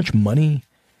 Like, how much money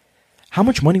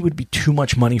would be too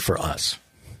much money for us?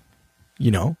 You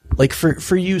know? Like,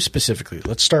 for you specifically.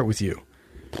 Let's start with you.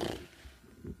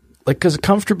 Like, because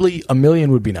comfortably, $1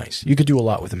 million would be nice. You could do a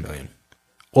lot with $1 million.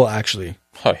 Well, actually.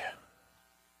 Oh, yeah.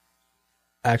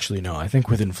 Actually, no. I think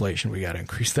with inflation, we got to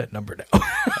increase that number now.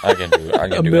 I can do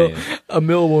anything. $1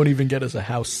 million won't even get us a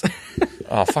house.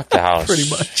 Oh, fuck the house. Pretty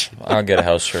much. I'll get a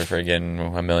house for friggin'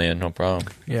 $1 million, no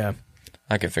problem. Yeah.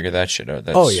 I can figure that shit out.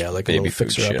 That's like baby a little food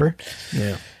fixer-upper.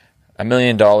 Yeah. $1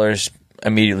 million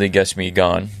immediately gets me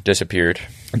gone, disappeared.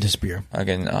 Disappear.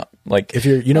 Again, like if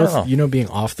you're, being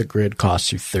off the grid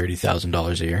costs you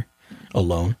 $30,000 a year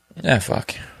alone. Yeah,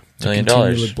 fuck. $1 million.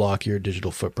 Continue to block your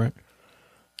digital footprint.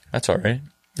 That's all right.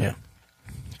 Yeah.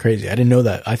 Crazy. I didn't know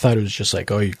that. I thought it was just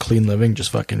like, oh, you clean living,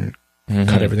 just fucking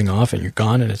cut everything off and you're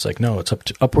gone. And it's like, no, it's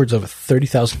upwards of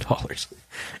 $30,000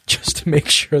 just to make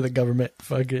sure the government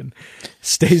fucking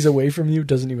stays away from you,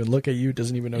 doesn't even look at you,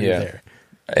 doesn't even know you're there.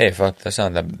 Hey, fuck, that's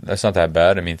not that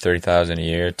bad. I mean, $30,000 a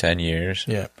year, 10 years.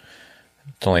 Yeah.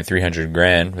 It's only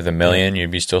 $300,000. With $1 million,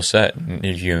 you'd be still set. And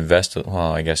if you invest,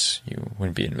 well, I guess you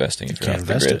wouldn't be investing if you're off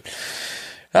the grid.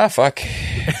 Ah, fuck.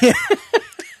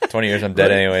 20 years, I'm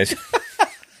dead anyways.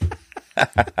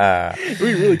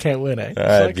 We really can't win, eh?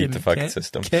 I beat the fucking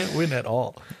system. Can't win at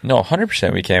all. No,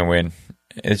 100% we can't win.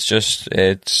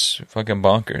 It's fucking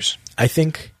bonkers. I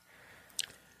think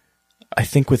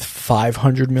with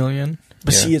 500 million.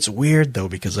 But see, it's weird though,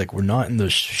 because like we're not in the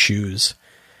shoes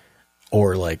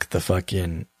or like the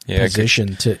fucking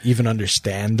position to even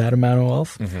understand that amount of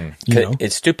wealth. Mm-hmm. You know?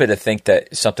 It's stupid to think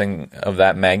that something of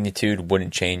that magnitude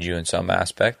wouldn't change you in some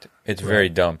aspect. It's very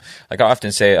dumb. Like I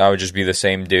often say, I would just be the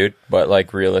same dude, but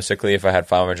like realistically, if I had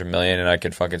 500 million and I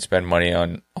could fucking spend money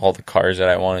on all the cars that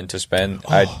I wanted to spend,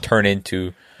 I'd turn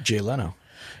into Jay Leno.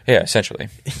 Yeah, essentially.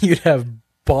 You'd have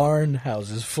barn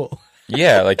houses full.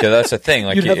 Yeah, like that's the thing.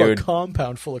 Like you'd have a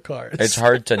compound full of cars. It's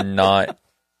hard to not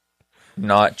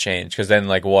change, because then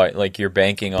like what? Like you're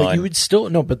banking on. But you would still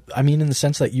but I mean in the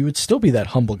sense that you would still be that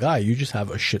humble guy. You just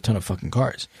have a shit ton of fucking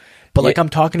cars. But like I'm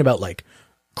talking about like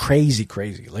crazy,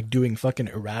 like doing fucking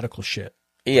erratical shit.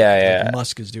 Yeah. Like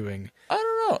Musk is doing. I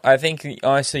don't know. I think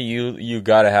honestly, you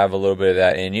got to have a little bit of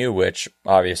that in you, which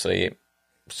obviously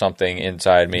something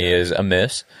inside me is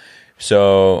amiss.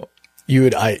 So you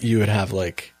would have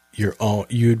like your own.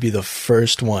 You would be the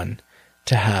first one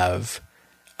to have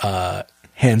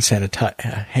hand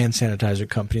sanitizer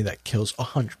company that kills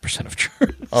 100% of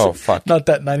germs. Oh fuck! Not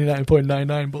that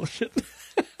 99.99 bullshit.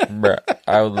 Bruh,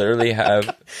 I would literally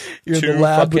have You're two in the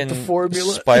lab fucking with the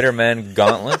formula. Spider-Man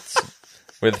gauntlets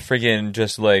with friggin'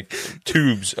 just like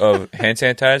tubes of hand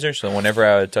sanitizer. So whenever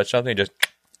I would touch something, just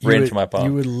right into my palm.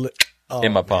 You would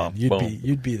in my palm.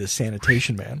 You'd be the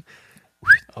sanitation man.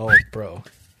 Oh, bro,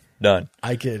 done.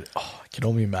 I could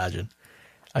only imagine.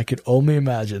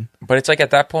 But it's like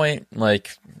at that point,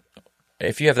 like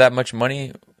if you have that much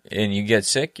money and you get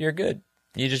sick, you're good.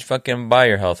 You just fucking buy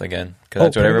your health again, because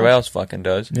that's what everybody else fucking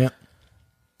does. Yeah,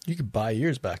 you could buy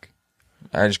years back.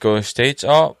 I just go to States.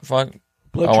 Oh fuck,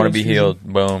 I want to be healed.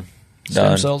 Boom,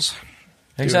 done. Stem cells.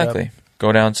 Exactly.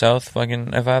 Go down south.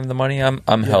 Fucking, if I have the money,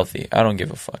 I'm healthy. I don't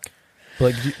give a fuck.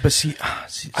 But see,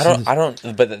 I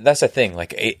don't. But that's the thing.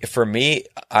 Like for me,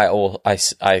 I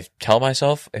tell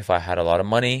myself if I had a lot of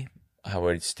money, I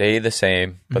would stay the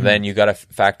same. But then you got to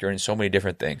factor in so many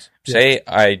different things. Yeah. Say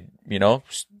I,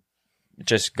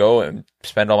 just go and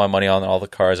spend all my money on all the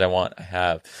cars I want. I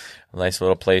have a nice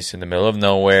little place in the middle of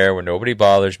nowhere where nobody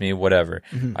bothers me, whatever.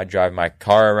 I drive my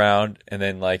car around, and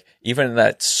then like even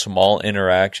that small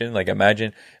interaction, like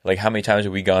imagine like how many times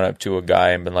have we gone up to a guy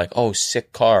and been like, oh,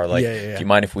 sick car. Like, do you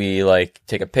mind if we like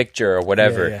take a picture or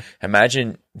whatever? Yeah.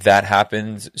 Imagine that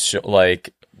happens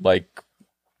like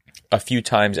a few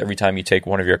times every time you take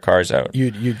one of your cars out.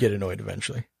 You'd get annoyed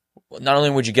eventually. Not only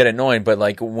would you get annoyed, but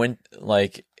like when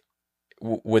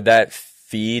would that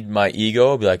feed my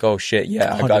ego? Be like, oh shit,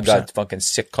 yeah, I got fucking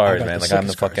sick cars, man. Like I'm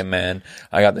the fucking man.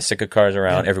 I got the sickest cars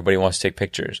around. Yeah. Everybody wants to take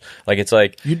pictures. Like it's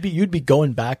like you'd be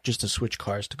going back just to switch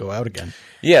cars to go out again.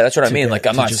 Yeah, that's what I mean. Like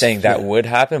I'm not saying that would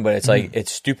happen, but it's like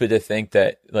it's stupid to think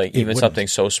that like even something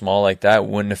so small like that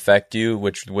wouldn't affect you,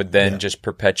 which would then just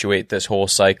perpetuate this whole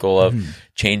cycle of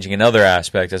changing another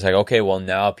aspect. It's like, okay, well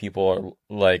now people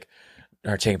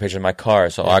are taking pictures of my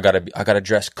car, so I gotta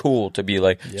dress cool to be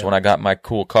like. So when I got my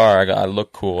cool car, I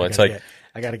look cool.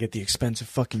 I gotta get the expensive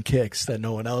fucking kicks that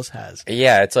no one else has.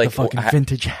 Yeah, it's like the fucking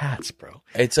vintage hats, bro.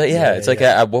 It's like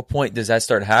at what point does that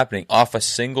start happening? Off a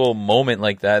single moment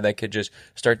like that could just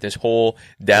start this whole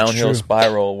downhill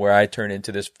spiral where I turn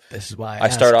into this. This is why I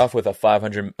start off with a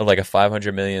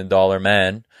 $500 million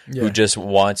man who just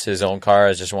wants his own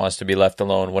cars, just wants to be left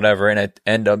alone, whatever, and I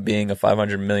end up being a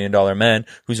 $500 million man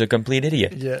who's a complete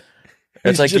idiot. Yeah.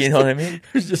 It's like, you know what I mean?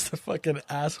 He's just a fucking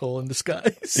asshole in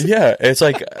disguise. Yeah, it's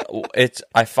like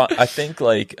I think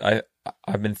like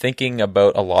I've been thinking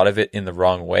about a lot of it in the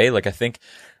wrong way. Like I think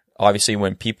obviously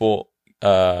when people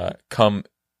come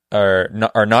are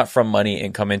not from money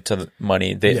and come into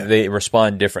money, they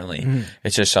respond differently. Mm-hmm.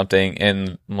 It's just something,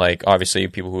 and like obviously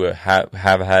people who have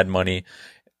had money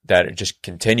that just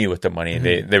continue with the money,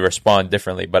 they respond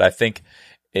differently. But I think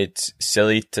it's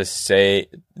silly to say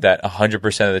that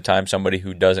 100% of the time somebody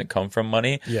who doesn't come from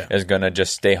money is going to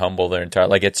just stay humble their entire,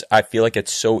 like I feel like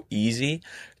it's so easy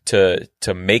to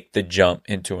make the jump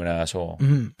into an asshole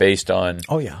based on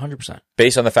 100%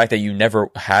 based on the fact that you never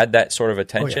had that sort of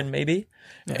attention maybe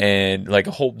and like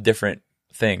a whole different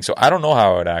thing. So I don't know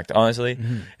how I would act, honestly.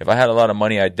 If I had a lot of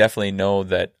money, I definitely know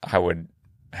that I would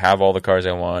have all the cars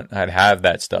I want. I'd have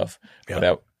that stuff.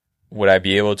 But would I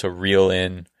be able to reel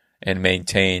in and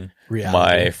maintain reality,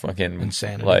 my fucking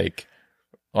insanity,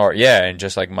 and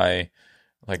just like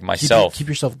myself, keep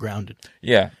yourself grounded.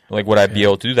 Yeah, like would I be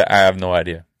able to do that? I have no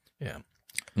idea. Yeah,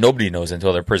 nobody knows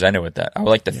until they're presented with that. I would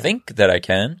like to think that I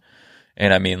can,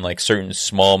 and I mean, like certain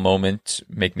small moments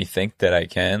make me think that I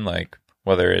can, like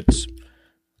whether it's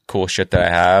cool shit that I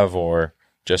have or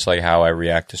just like how I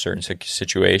react to certain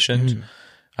situations.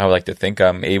 I would like to think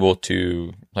I'm able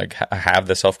to like have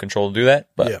the self-control to do that,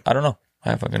 but I don't know.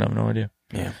 I fucking have no idea.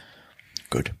 Yeah.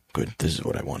 Good. This is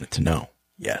what I wanted to know.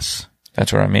 Yes.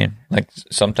 That's what I mean. Like,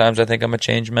 sometimes I think I'm a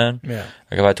changed man. Yeah.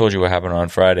 Like, if I told you what happened on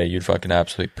Friday, you'd fucking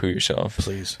absolutely poo yourself.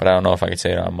 Please. But I don't know if I could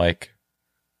say it on mic.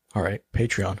 All right.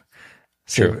 Patreon.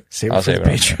 True. I'll say it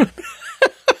Patreon.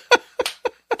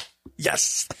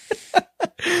 Yes.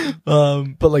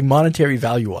 But like monetary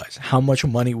value-wise, how much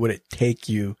money would it take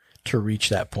you to reach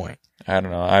that point? I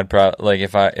don't know. I'd probably like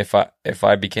if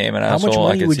I became an asshole,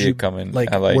 I could see it coming.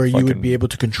 Like where you would be able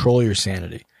to control your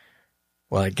sanity.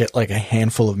 Well, I get like a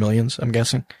handful of millions, I'm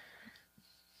guessing.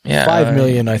 Yeah, 5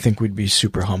 million, I think we'd be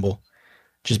super humble.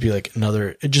 It'd just be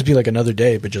like another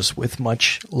day, but just with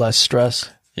much less stress.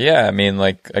 Yeah, I mean,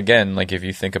 like again, like if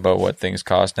you think about what things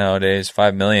cost nowadays,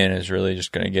 5 million is really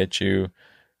just going to get you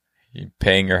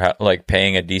paying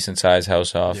paying a decent sized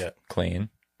house off clean.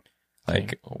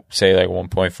 Like, say, like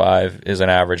 1.5 is an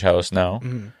average house now.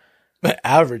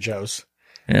 Average house?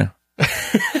 Yeah.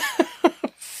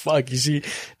 Fuck, you see,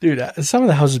 dude, some of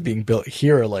the houses being built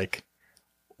here are like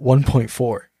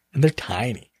 1.4, and they're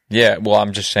tiny. Yeah, well,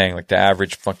 I'm just saying, like, the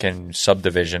average fucking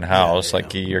subdivision house,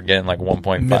 you're getting like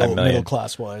 1.5 million. Middle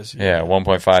class-wise. Yeah,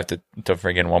 1.5 to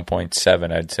friggin'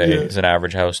 1.7, I'd say, is an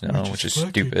average house now, which is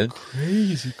stupid.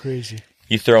 Crazy.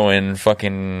 You throw in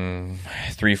fucking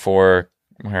 3-4...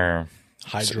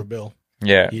 hydro bill,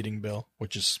 heating bill,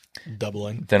 which is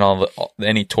doubling. Then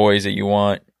any toys that you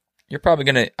want, you're probably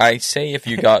gonna. I say if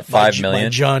you got 5 million, my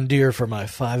John Deere for my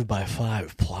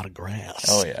 5x5 plot of grass.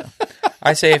 Oh yeah,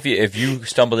 I say if you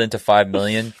stumbled into 5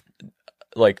 million,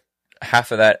 like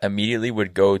half of that immediately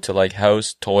would go to like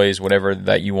house, toys, whatever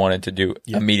that you wanted to do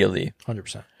immediately,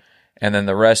 100%. And then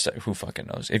the rest, who fucking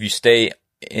knows? If you stay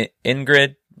in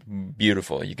grid,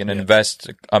 beautiful. You can invest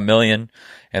 $1 million,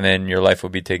 and then your life will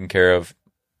be taken care of,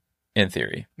 in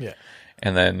theory. Yeah.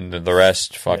 And then the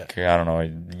rest, I don't know,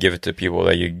 give it to people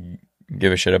that you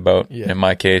give a shit about. Yeah. In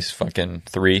my case, fucking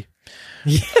 3.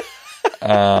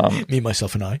 Yeah. Me,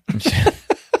 myself, and I.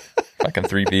 Fucking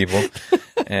 3 people,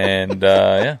 and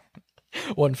yeah.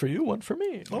 One for you, one for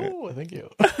me. Oh, thank you.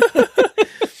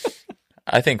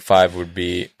 I think 5 would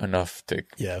be enough to.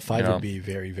 Yeah, 5 would be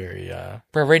very, very.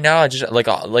 But right now, I just like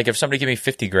if somebody gave me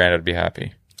 50 grand, I'd be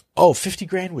happy. oh, 50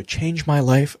 grand would change my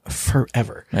life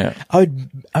forever. Yeah. I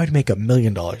would make $1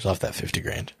 million off that 50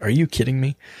 grand. Are you kidding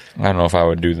me? I don't know if I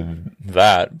would do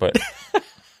that, but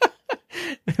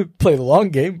Play the long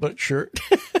game, but sure.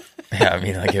 yeah, I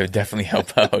mean, like, it would definitely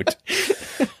help out.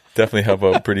 Definitely help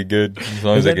out pretty good. As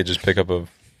long as I could just pick up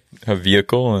a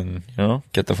vehicle and, you know,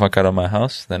 get the fuck out of my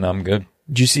house, then I'm good.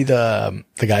 Did you see the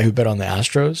guy who bet on the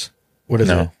Astros? What is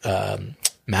No. it?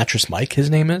 Mattress Mike, his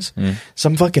name is.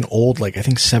 Some fucking old, like, I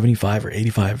think 75 or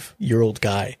 85-year-old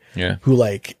guy. Yeah. Who,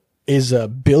 like, is a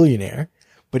billionaire,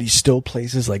 but he still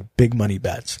places, like, big money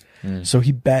bets. So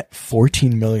he bet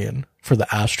 $14 million for the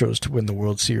Astros to win the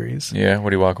World Series. Yeah, what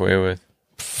do you walk away with?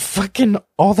 Fucking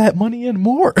all that money and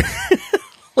more.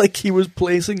 Like, he was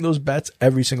placing those bets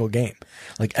every single game.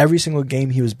 Like, every single game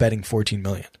he was betting $14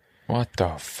 million. What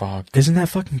the fuck? Isn't that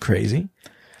fucking crazy?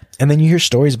 And then you hear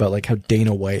stories about, like, how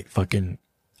Dana White fucking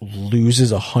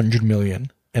loses $100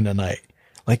 million in a night.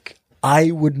 Like,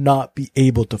 I would not be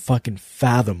able to fucking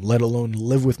fathom, let alone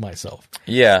live with myself.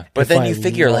 Yeah, but If then I you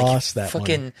figure, like, lost that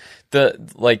fucking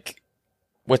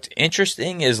what's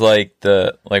interesting is, like,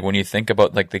 when you think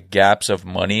about, like, the gaps of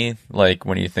money, like,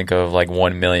 when you think of, like,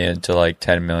 1 million to, like,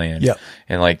 10 million. Yep.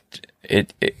 And, like,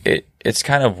 it's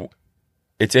kind of,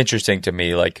 it's interesting to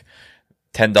me, like,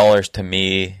 $10 to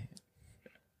me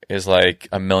is like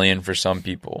 $1 million for some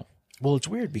people. Well, it's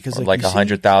weird because, Or like, like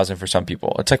 100,000 for some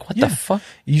people. It's like, what the fuck?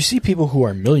 You see people who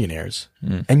are millionaires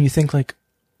and you think, like,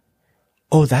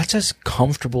 oh, that's as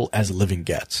comfortable as living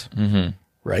gets. Mm-hmm.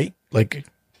 Right? Like,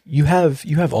 you have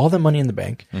all the money in the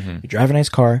bank. Mm-hmm. You drive a nice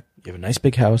car. You have a nice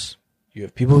big house. You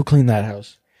have people who clean that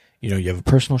house. You know, you have a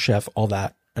personal chef, all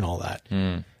that and all that.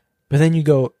 Mm. But then you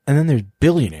go, and then there's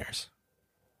billionaires.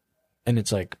 And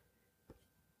it's like,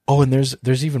 oh, and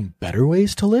there's even better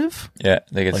ways to live? Yeah,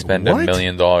 they could Like, spend what? $1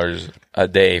 million a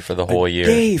day for the whole year.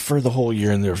 Day for the whole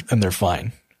year, and they're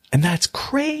fine. And that's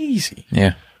crazy.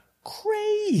 Yeah.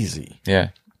 Crazy. Yeah.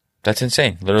 That's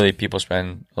insane. Literally, people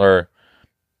spend, or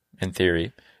in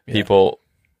theory, people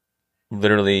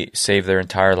literally save their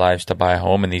entire lives to buy a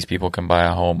home, and these people can buy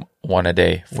a home one a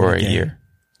day for a year.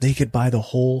 They could buy the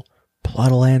whole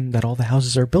plot of land that all the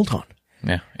houses are built on.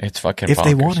 Yeah, it's fucking If bonkers.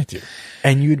 they wanted to.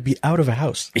 And you'd be out of a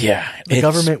house. Yeah. The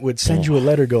government would send you a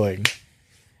letter going,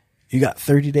 you got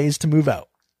 30 days to move out.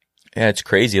 Yeah, it's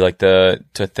crazy. Like, to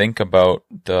think about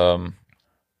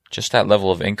just that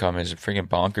level of income is freaking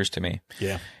bonkers to me.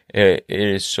 Yeah. It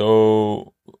is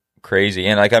so crazy.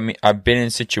 And, like, I mean, I've been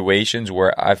in situations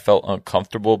where I felt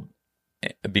uncomfortable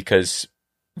because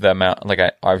the amount, like,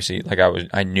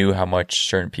 I knew how much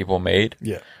certain people made.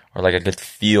 Yeah. Or, like, I could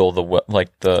feel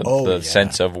the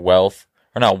sense of wealth,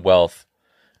 or not wealth,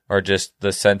 or just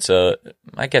the sense of,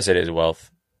 I guess it is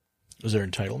wealth. Was there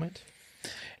entitlement?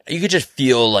 You could just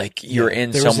feel like you're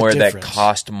in somewhere that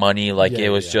cost money. Like, it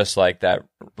was just like that,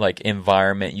 like,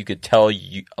 environment. You could tell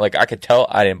I could tell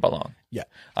I didn't belong. Yeah.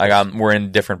 Like, we're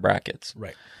in different brackets.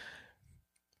 Right.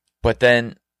 But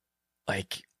then,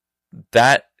 like,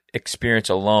 that experience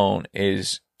alone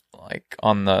is, like,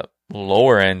 on the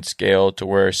lower end scale to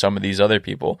where some of these other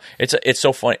people, it's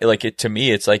so funny. Like, to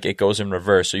me, it's like it goes in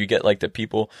reverse. So you get, like, the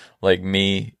people like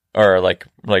me, or like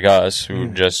us, who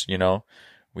just, you know,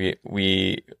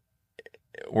 we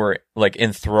were, like,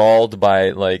 enthralled by,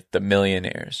 like, the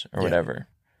millionaires or whatever.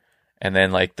 And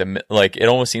then, like, it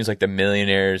almost seems like the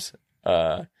millionaires,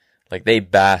 like, they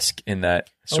bask in that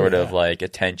sort of, like,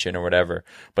 attention or whatever.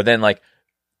 But then, like,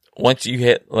 once you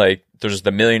hit, like, there's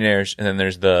the millionaires, and then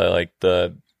there's the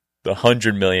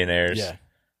 100 millionaires,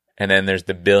 and then there's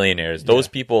the billionaires. Those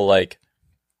people, like,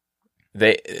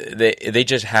 they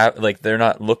just have, like, they're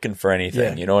not looking for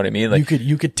anything. You know what I mean? Like,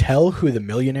 you could tell who the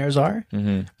millionaires are,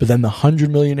 but then the 100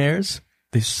 millionaires,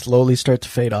 they slowly start to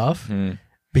fade off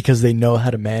because they know how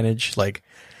to manage. Like,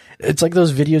 it's like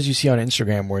those videos you see on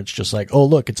Instagram where it's just like, oh,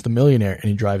 look, it's the millionaire, and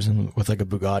he drives in with, like, a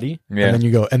Bugatti, and then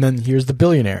you go, and then here's the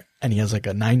billionaire, and he has, like,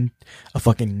 a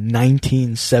fucking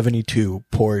 1972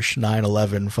 Porsche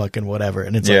 911 fucking whatever,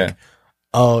 and it's like,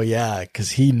 oh yeah,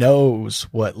 because he knows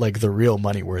what, like, the real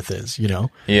money worth is, you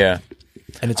know? Yeah.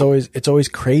 And it's always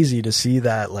crazy to see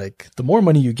that, like, the more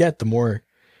money you get, the more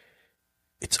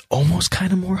it's almost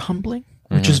kind of more humbling,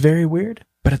 which is very weird.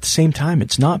 But at the same time,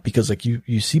 it's not, because, like,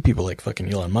 you see people like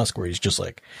fucking Elon Musk where he's just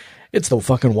like, it's the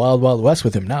fucking wild, wild west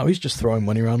with him now. He's just throwing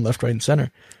money around left, right, and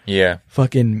center. Yeah.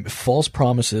 Fucking false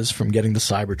promises from getting the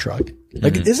Cybertruck.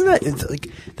 Like, isn't that, like,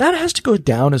 that has to go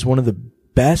down as one of the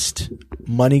best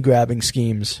money grabbing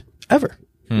schemes ever.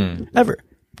 Ever.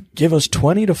 Give us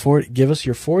give us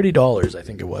your $40, I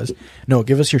think it was. No,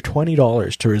 give us your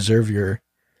 $20 to reserve your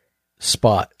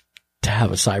spot to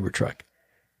have a Cybertruck.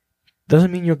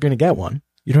 Doesn't mean you're going to get one.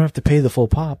 You don't have to pay the full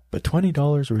pop, but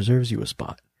 $20 reserves you a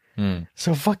spot.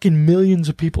 So fucking millions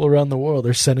of people around the world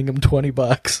are sending him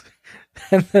 $20.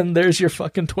 And then there's your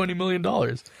fucking $20 million.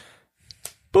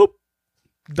 Boop.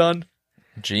 Done.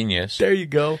 Genius. There you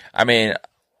go. I mean,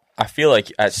 I feel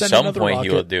like at Send some another point he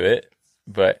rocket. will do it,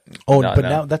 but But now.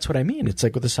 now that's what I mean. It's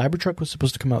like with the Cybertruck was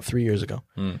supposed to come out 3 years ago.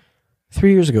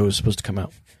 3 years ago it was supposed to come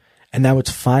out. And now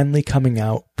it's finally coming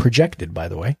out, projected, by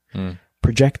the way.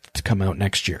 Projected to come out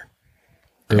next year.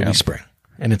 Early spring.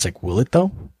 And it's like, will it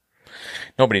though?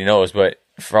 Nobody knows, but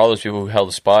for all those people who held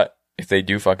a spot, if they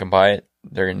do fucking buy it,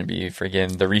 they're going to be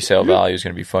freaking, the resale value is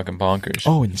going to be fucking bonkers.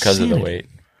 Oh, because of the insanity. weight.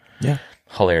 Yeah.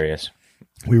 Hilarious.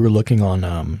 We were looking on,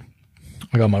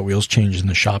 I got my wheels changed in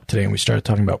the shop today and we started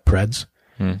talking about Preds.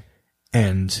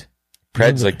 And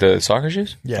Preds, like the soccer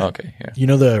shoes? Yeah. Okay, yeah. you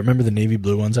know remember the navy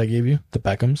blue ones I gave you? The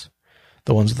Beckhams?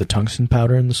 The ones with the tungsten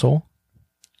powder in the sole?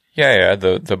 Yeah,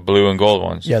 the blue and gold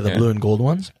ones. Yeah, the blue and gold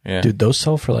ones. Yeah. Dude, those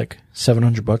sell for like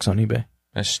 $700 on eBay.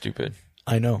 That's stupid.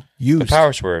 I know. The Used.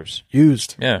 power swerves.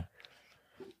 Used. Yeah.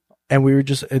 And we were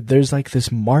just, there's like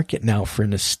this market now for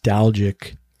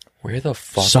nostalgic. Where the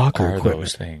fuck Soccer are equipment.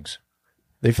 those things?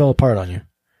 They fell apart on you.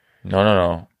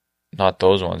 No. Not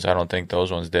those ones. I don't think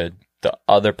those ones did. The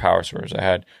other power swerves I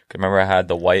had. 'Cause remember I had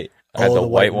the white, I had the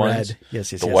white ones. red. Yes.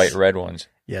 The white red ones.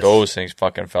 Yes. Those things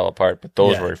fucking fell apart, but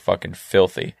those Yeah. were fucking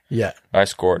filthy. Yeah. I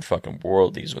scored fucking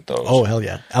worldies with those. Oh, hell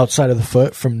yeah. Outside of the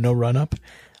foot from no run up.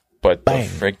 but bang.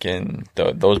 the freaking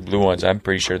those blue ones, I'm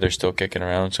pretty sure they're still kicking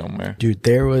around somewhere. Dude,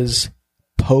 there was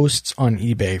posts on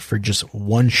eBay for just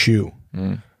one shoe.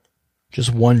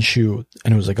 Just one shoe.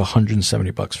 And it was like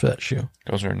 $170 for that shoe.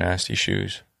 Those are nasty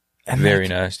shoes. And Very like,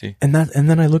 nasty. And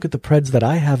then I look at the Preds that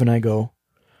I have and I go,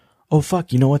 oh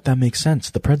fuck, you know what? That makes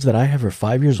sense. The Preds that I have are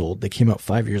 5 years old. They came out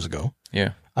 5 years ago.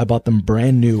 Yeah. I bought them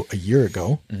brand new a year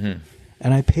ago.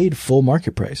 And I paid full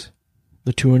market price.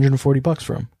 The $240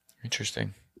 for them.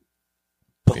 Interesting.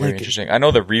 But Very like, interesting. I know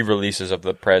the re-releases of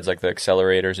the Preds, like the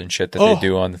accelerators and shit that they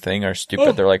do on the thing are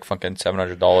stupid. They're like fucking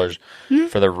 $700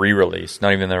 for the re-release,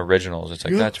 not even the originals. It's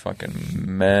like, that's fucking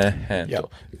meh.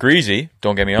 Greasy,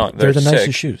 don't get me on. they're the sick.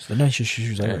 nicest shoes. The nicest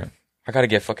shoes ever. Yeah. I gotta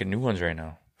get fucking new ones right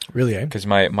now. Really, eh? Because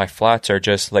my flats are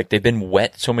just like, they've been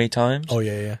wet so many times. Oh,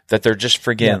 yeah. That they're just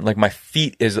friggin', like my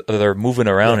feet they're moving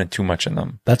around and too much in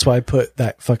them. That's why I put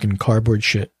that fucking cardboard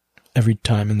shit every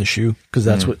time in the shoe. Because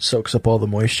that's what soaks up all the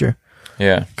moisture.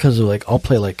 Yeah. Because like, I'll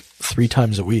play like 3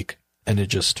 times a week. And it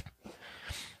just,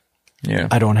 Yeah.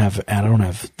 I don't have,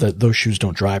 those shoes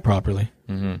don't dry properly.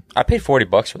 I paid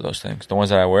 $40 for those things. The ones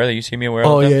that I wear that you see me wear. Oh,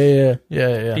 all the time.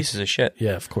 yeah. Pieces of shit.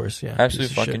 Yeah, of course, yeah. Absolute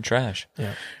Piece of fucking shit. trash.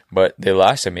 Yeah. But they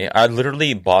lasted me. I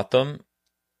literally bought them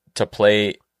to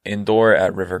play indoor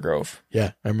at River Grove.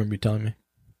 Yeah, I remember you telling me.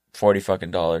 $40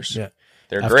 fucking dollars. Yeah.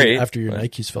 They're After, great. After your but-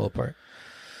 Nikes fell apart.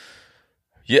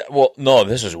 Yeah, well, no,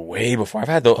 this was way before. I've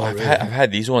had those. really? I've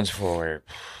had these ones for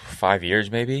 5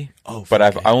 years, maybe. Oh, but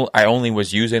okay. I only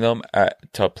was using them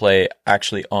to play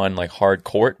actually on like hard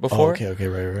court before. Oh, okay,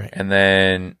 right. And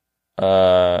then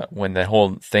when the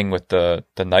whole thing with the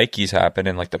Nikes happened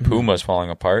and like the Pumas falling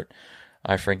apart,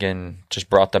 I freaking just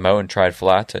brought them out and tried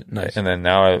flats. Nice. And then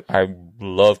now I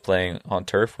love playing on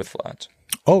turf with flats.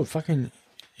 Oh, fucking,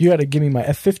 you gotta give me my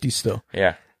F50 still.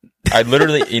 Yeah. I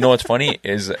literally, you know what's funny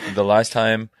is the last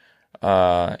time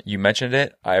you mentioned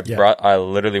it, I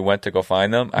literally went to go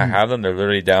find them. I have them. They're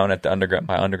literally down at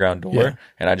my underground door,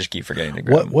 and I just keep forgetting to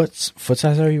grab them. What foot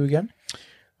size are you again?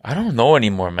 I don't know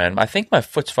anymore, man. I think my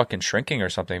foot's fucking shrinking or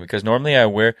something because normally I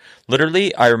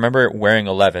remember wearing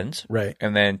 11s. Right.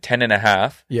 And then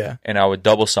 10.5. Yeah. And I would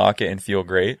double sock it and feel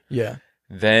great. Yeah.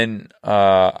 Then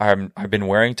I've been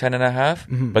wearing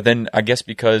 10.5, but then I guess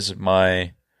because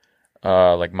my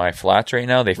my flats right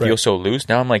now, they feel so loose.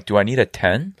 Now I'm like, do I need a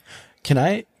 10? Can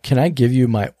I give you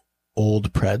my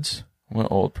old Preds?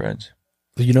 What old Preds?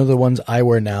 You know the ones I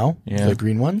wear now? Yeah. The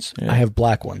green ones? Yeah. I have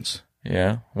black ones.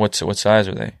 Yeah. What size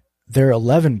are they? They're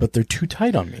 11, but they're too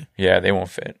tight on me. Yeah, they won't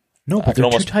fit. No, but they're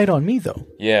too tight on me though.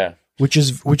 Yeah. Which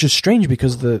is strange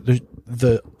because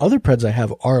the other Preds I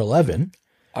have are 11.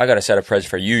 I got a set of Preds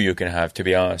for you can have, to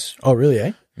be honest. Oh, really,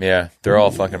 eh? Yeah, they're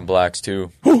all fucking blacks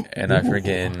too. And I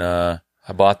freaking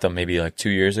I bought them maybe like 2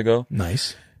 years ago.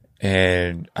 Nice.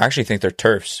 And I actually think they're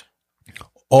turfs.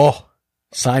 Oh,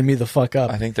 sign me the fuck up.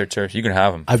 I think they're turfs. You can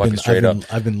have them.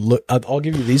 I'll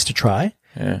give you these to try.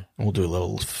 Yeah. And we'll do a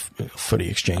little footy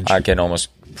exchange. I can almost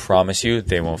promise you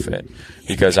they won't fit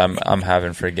because I'm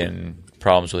having friggin'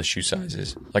 problems with shoe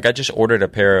sizes. Like I just ordered a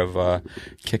pair of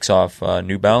kicks off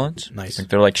New Balance. Nice. Like,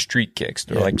 they're like street kicks.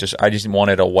 They're like I just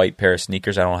wanted a white pair of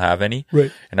sneakers. I don't have any.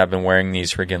 Right. And I've been wearing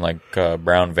these freaking like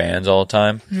brown Vans all the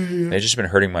time. Mm-hmm. They've just been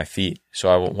hurting my feet. So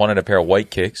I wanted a pair of white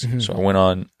kicks. Mm-hmm. So I went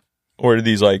on, ordered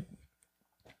these like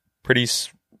pretty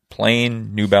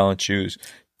plain New Balance shoes,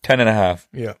 10.5.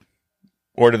 Yeah.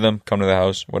 Ordered them, come to the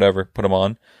house, whatever, put them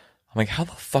on. I'm like, how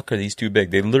the fuck are these too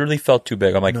big? They literally felt too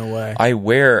big. I'm like, no way. I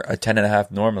wear a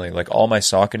 10.5 normally, like all my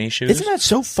Saucony shoes. Isn't that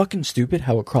so fucking stupid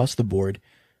how across the board,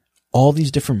 all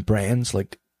these different brands,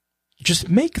 like, just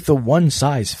make the one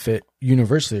size fit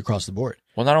universally across the board?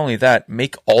 Well, not only that,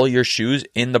 make all your shoes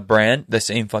in the brand the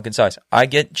same fucking size. I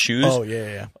get shoes. Oh,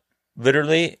 yeah.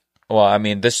 Literally, well, I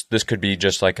mean, this could be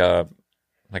just like a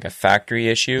factory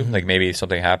issue. Mm-hmm. Like maybe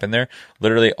something happened there.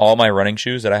 Literally all my running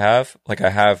shoes that I have, like I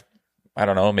have, I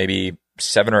don't know, maybe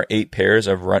 7 or 8 pairs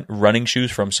of running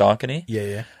shoes from Saucony.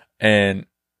 Yeah. And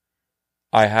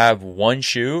I have one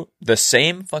shoe, the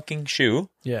same fucking shoe.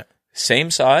 Yeah. Same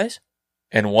size.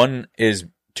 And one is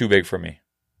too big for me.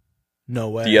 No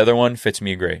way. The other one fits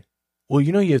me great. Well,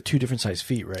 you know you have 2 different size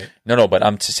feet, right? No, but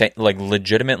I'm saying, like,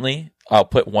 legitimately, I'll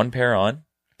put one pair on.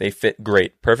 They fit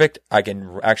great. Perfect. I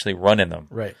can actually run in them.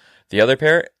 Right. The other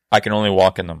pair, I can only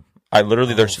walk in them. I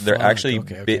literally, they're actually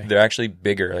okay. They're actually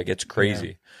bigger. Like, it's crazy.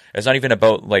 Yeah. It's not even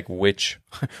about like which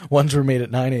ones were made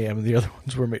at 9 a.m. and the other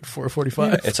ones were made at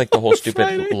 4:45. Yeah, it's like the whole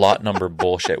stupid lot number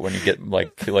bullshit when you get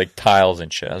like tiles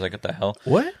and shit. I was like, what the hell?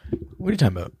 What are you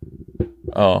talking about?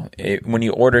 Oh, when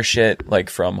you order shit like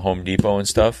from Home Depot and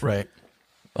stuff, right?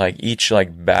 Like each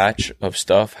like batch of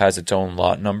stuff has its own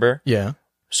lot number. Yeah.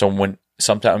 So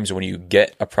sometimes when you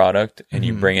get a product and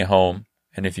you bring it home,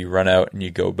 and if you run out and you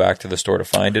go back to the store to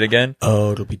find it again,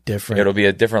 it'll be different. It'll be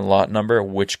a different lot number,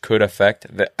 which could affect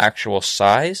the actual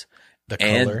size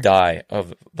and dye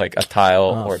of like a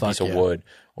tile or a piece of wood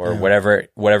or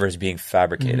whatever is being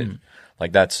fabricated.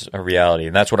 Like that's a reality,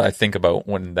 and that's what I think about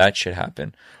when that shit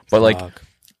happen. But like,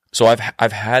 so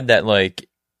I've had that like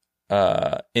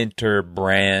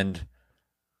inter-brand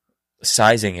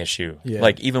sizing issue,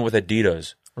 like even with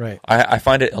Adidas. Right. I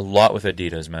find it a lot with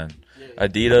Adidas, man.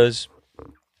 Adidas.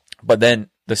 But then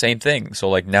the same thing. So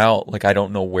like now, like I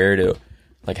don't know where to,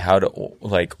 like how to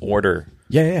like order.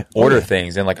 Order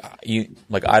things, and like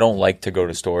I don't like to go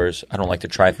to stores. I don't like to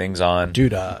try things on.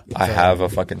 Dude, I have a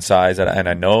fucking size and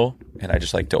I know, and I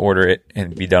just like to order it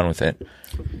and be done with it.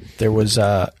 There was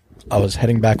I was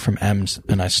heading back from M's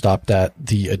and I stopped at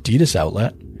the Adidas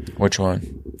outlet. Which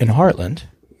one? In Heartland,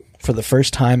 for the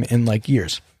first time in like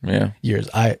years. Yeah. Years.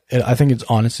 I think it's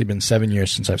honestly been 7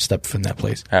 years since I've stepped foot in that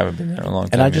place. I haven't been there in a long time.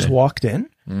 And I just walked in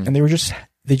and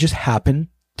they just happened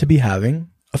to be having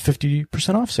a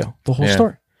 50% off sale, the whole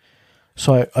store.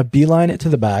 So I beeline it to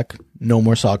the back, no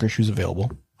more soccer shoes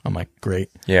available. I'm like, great.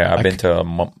 Yeah, I've been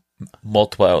to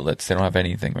multiple outlets. They don't have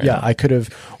anything right now. I could have,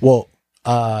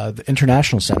 the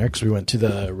International Center, because we went to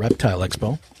the Reptile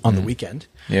Expo on the weekend.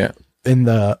 Yeah. In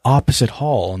the opposite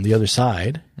hall on the other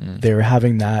side, they were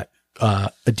having that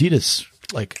Adidas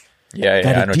that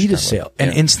Adidas sale,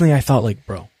 and instantly I thought like,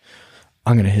 bro,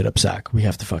 I'm gonna hit up Zach. We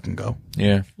have to fucking go.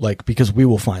 Yeah, like because we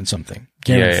will find something.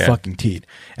 Fucking teed,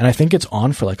 and I think it's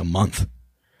on for like a month.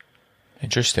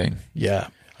 Interesting. Yeah,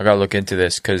 I gotta look into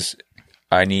this because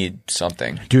I need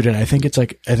something, dude. And I think it's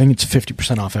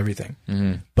 50% off everything.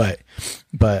 But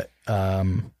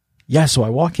So I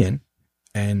walk in,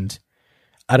 and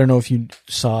I don't know if you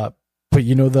saw, but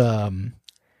you know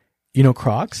the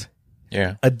Crocs.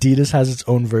 Yeah. Adidas has its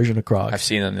own version of Crocs. I've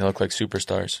seen them. They look like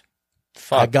superstars.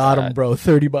 Fuck I got them, bro.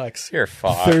 $30. You're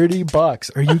fucked.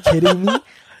 $30. Are you kidding me?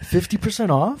 50%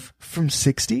 off from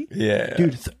 60? Yeah.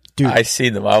 Dude. I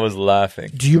seen them. I was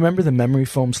laughing. Do you remember the memory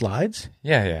foam slides?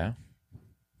 Yeah.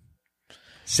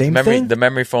 Same thing? The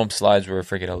memory foam slides were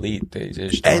freaking elite. They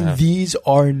just don't these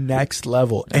are next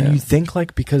level. Yeah. And you think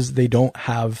like because they don't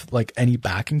have like any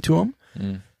backing to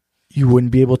them, you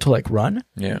wouldn't be able to like run?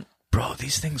 Yeah. Bro,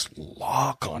 these things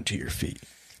lock onto your feet.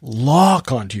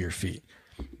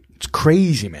 It's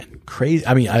crazy, man. Crazy.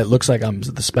 I mean, it looks like I'm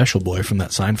the special boy from that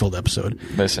Seinfeld episode.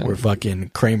 Listen. Where fucking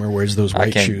Kramer wears those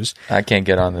white shoes. I can't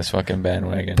get on this fucking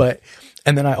bandwagon.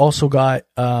 And then I also got...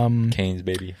 Canes,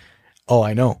 baby. Oh,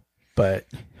 I know.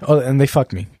 And they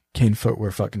fucked me. Cane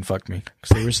Footwear fucking fucked me.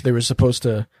 Because they were supposed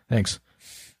to... Thanks.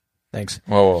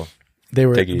 Whoa. They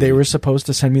were supposed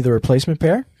to send me the replacement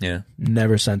pair. Yeah.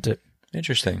 Never sent it.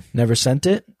 Interesting. Never sent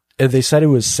it. They said it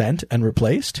was sent and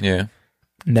replaced. Yeah.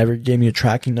 Never gave me a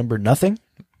tracking number, nothing.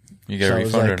 You get a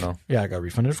refund or no? Yeah, I got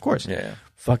refunded, of course. Yeah.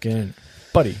 Fucking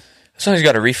buddy. As long as you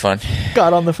got a refund.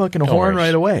 Got on the fucking horn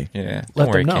right away. Yeah.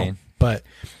 Let them know. Kane.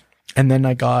 And then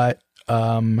I got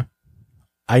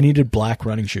I needed black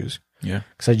running shoes Yeah.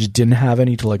 because I just didn't have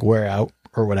any to like wear out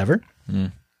or whatever.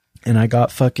 Mm. And I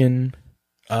got fucking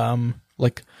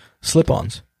like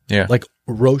slip-ons, Yeah. like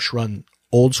Roche Run,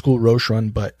 old school Roche Run,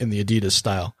 but in the Adidas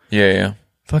style. Yeah. Yeah.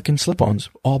 Fucking slip-ons,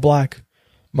 all black,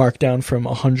 marked down from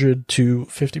 $100 to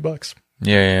 $50.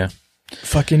 Yeah. Yeah.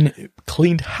 Fucking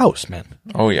cleaned house, man.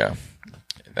 Oh yeah.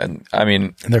 And I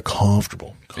mean, And they're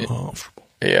comfortable. Comfortable.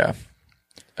 yeah.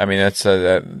 I mean, that's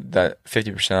that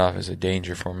 50% off is a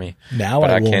danger for me. Now But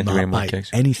I I will can't do any not more buy kicks.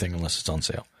 anything unless it's on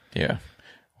sale. Yeah.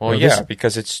 Well, Well, yeah, this-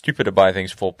 because it's stupid to buy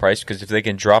things full price. Because if they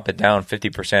can drop it down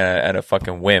 50% at a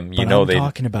fucking whim, you But know I'm they.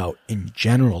 talking about in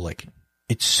general. Like,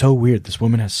 it's so weird. This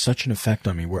woman has such an effect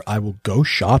on me where I will go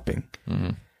shopping,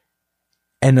 Mm-hmm.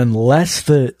 and unless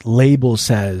the label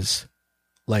says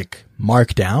like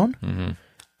mark down, Mm-hmm.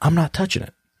 I'm not touching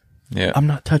it. Yeah. I'm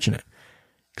not touching it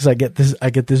because I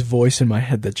get this voice in my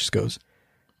head that just goes,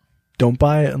 "Don't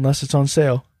buy it unless it's on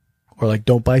sale," or like,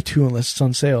 "Don't buy two unless it's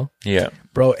on sale." Yeah.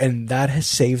 Bro, and that has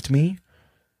saved me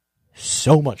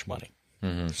so much money.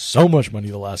 Mm-hmm. So much money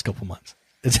the last couple months.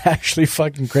 It's actually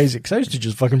fucking crazy because I used to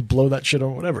just fucking blow that shit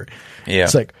on whatever. Yeah.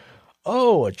 It's like,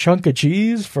 oh, a chunk of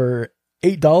cheese for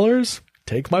 $8?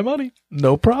 Take my money.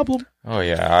 No problem. Oh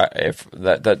yeah. If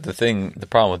the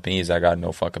problem with me is I got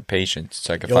no fucking patience. It's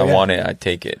like if Oh, I yeah. want it, I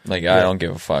take it. Like I Yeah. don't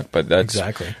give a fuck. But that's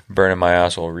Exactly. burning my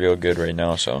asshole real good right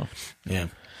now. So Yeah,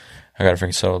 I gotta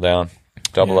freaking settle down,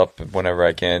 double Yeah. up whenever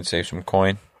I can, save some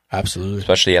coin, absolutely.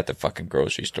 especially at the fucking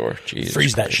grocery store. Jesus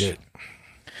Freeze that Christ. shit.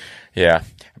 Yeah,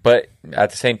 but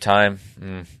at the same time,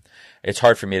 it's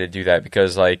hard for me to do that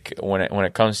because like when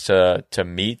it comes to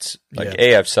meats, like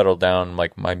Yeah. I've settled down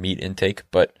like my meat intake,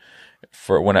 but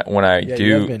for when I Yeah, do,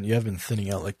 you have been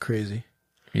thinning out like crazy.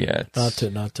 yeah, it's,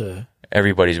 Not to.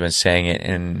 everybody's been saying it,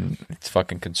 and it's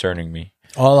fucking concerning me.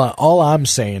 All I'm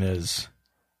saying is,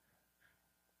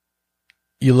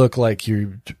 you look like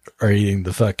you are eating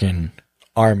the fucking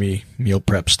army meal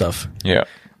prep stuff. Yeah,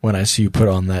 When I see you put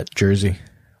on that jersey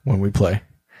when we play,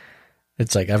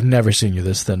 it's like I've never seen you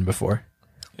this thin before.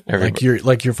 Like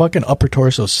your fucking upper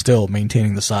torso still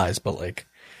maintaining the size, but like,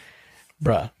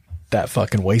 bruh, that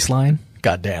fucking waistline,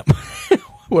 goddamn.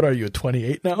 What are you, a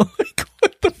 28 now? Like,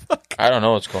 what the fuck? I don't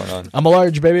know what's going on. I'm a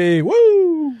large, baby.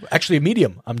 Woo! Actually, a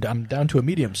medium. I'm down to a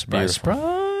medium. Surprise, Beautiful.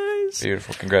 surprise.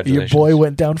 Beautiful, Your congratulations. boy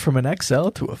went down from an XL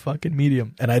to a fucking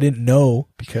medium, and I didn't know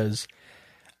because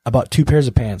I bought 2 pairs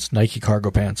of pants, Nike cargo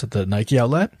pants at the Nike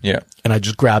outlet. Yeah, And I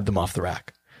just grabbed them off the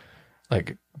rack.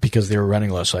 Like, because they were running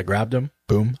low. So I grabbed them.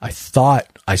 Boom. I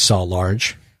thought I saw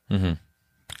large. mm-hmm.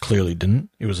 Clearly didn't.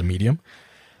 It was a medium.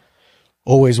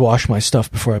 Always wash my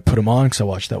stuff before I put them on because I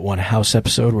watched that one House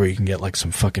episode where you can get like some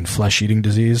fucking flesh-eating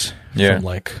disease Yeah. from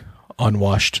like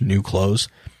unwashed new clothes.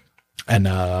 And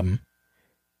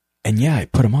yeah, I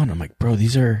put them on. I'm like, bro,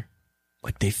 these are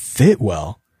like, they fit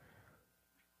well,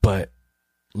 but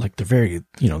like they're very,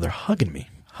 they're hugging me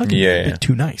a Yeah. bit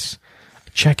too nice.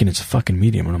 Checking it's a fucking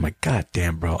medium, and I'm like, God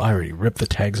damn, bro, I already ripped the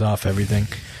tags off everything,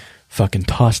 fucking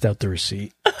tossed out the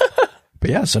receipt. But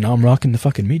yeah, so now I'm rocking the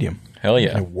fucking medium. Hell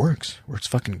yeah. And it works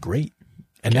fucking great.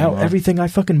 And Can't now wrong. everything I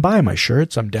fucking buy, my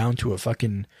shirts, I'm down to a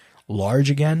fucking large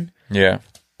again. Yeah.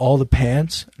 All the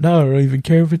pants, no, I don't even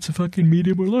care if it's a fucking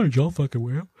medium or large. I'll fucking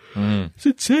wear them. Mm. It's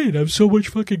insane. I have so much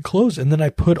fucking clothes. And then I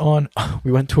put on,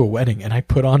 we went to a wedding, and I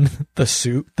put on the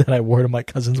suit that I wore to my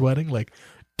cousin's wedding like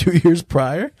 2 years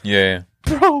prior. Yeah.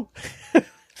 Bro,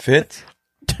 Fit?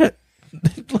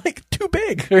 like too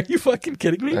big. Are you fucking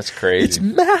kidding me? That's crazy. It's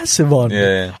massive on me.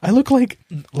 Yeah. I look like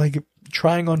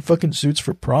trying on fucking suits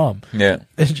for prom. Yeah.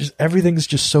 It's just, everything's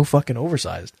just so fucking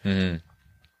oversized. Mm-hmm.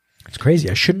 It's crazy.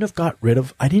 I shouldn't have got rid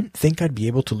of, I didn't think I'd be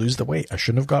able to lose the weight. I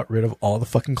shouldn't have got rid of all the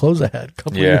fucking clothes I had a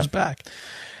couple Yeah. years back.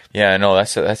 Yeah, I know.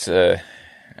 That's a.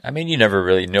 I mean, you never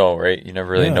really know, right? You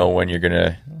never really Yeah. know when you're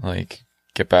gonna like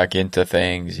get back into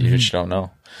things. You just don't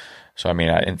know. So, I mean,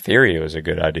 in theory, it was a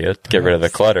good idea to get rid of the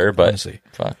clutter, but Honestly.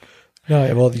 fuck. Now I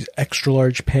have all these extra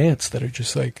large pants that are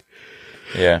just like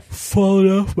Yeah.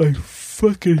 falling off my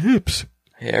fucking hips.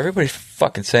 Yeah, everybody's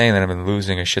fucking saying that I've been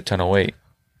losing a shit ton of weight.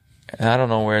 And I don't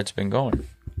know where it's been going.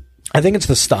 I think it's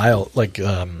the style, like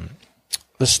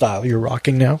the style you're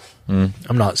rocking now. I'm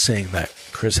not saying that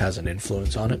Chris has an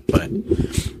influence on it, but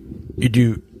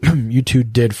you two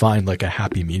did find like a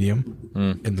happy medium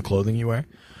in the clothing you wear.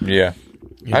 Yeah.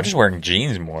 Yeah. I'm just wearing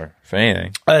jeans more, if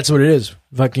anything. That's what it is.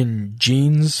 Fucking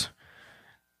jeans,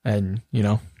 and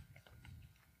You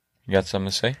got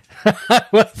something to say?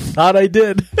 thought I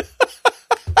did.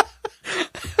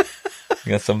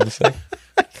 You got something to say?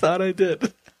 Thought I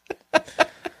did.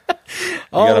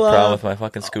 got a problem with my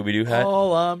fucking Scooby-Doo hat?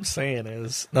 All I'm saying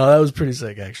is, no, that was pretty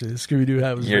sick, actually. The Scooby-Doo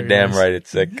hat was You're very damn nice. right it's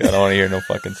sick. I don't want to hear no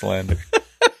fucking slander.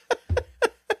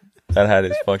 That hat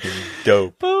is fucking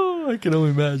dope. Oh, I can only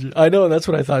imagine. I know, that's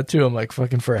what I thought too. I'm like,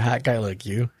 fucking for a hat guy like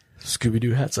you,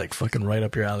 Scooby-Doo hat's like fucking right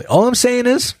up your alley. All I'm saying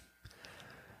is,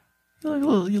 you're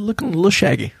looking a little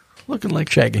Shaggy. Looking like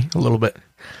Shaggy a little bit.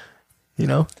 You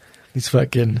know? These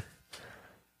fucking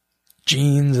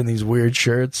jeans and these weird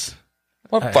shirts.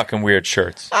 What fucking weird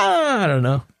shirts? I don't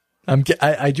know.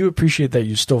 I do appreciate that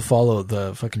you still follow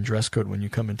the fucking dress code when you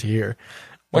come into here.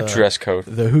 What dress code?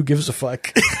 The who gives a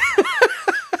fuck.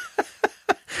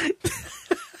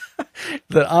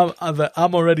 that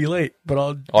I'm already late, but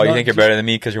I'll. Oh, you think you're better than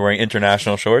me because you're wearing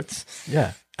international shorts?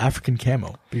 Yeah, African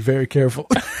camo. Be very careful.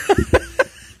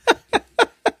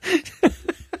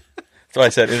 That's why I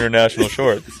said international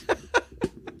shorts.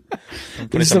 I'm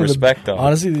putting some respect on.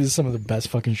 Honestly, these are some of the best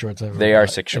fucking shorts I've ever They are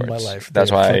bought sick in shorts. my life. That's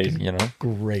They're why, fucking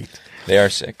great. They are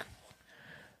sick.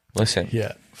 Listen.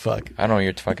 Yeah, fuck. I don't know what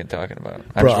you're fucking talking about.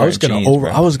 Bro, I was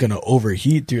gonna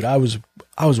overheat, dude. I was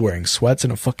wearing sweats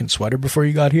and a fucking sweater before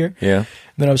you got here. Yeah. And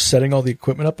then I was setting all the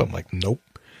equipment up. I'm like, nope.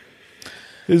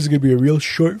 This is gonna be a real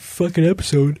short fucking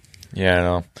episode. Yeah, I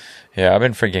know. Yeah, I've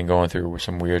been freaking going through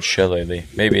some weird shit lately.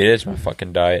 Maybe it is my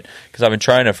fucking diet. Because I've been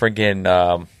trying to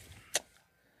freaking...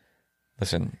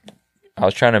 listen, I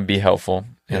was trying to be helpful.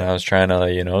 And I was trying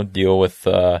to, deal with...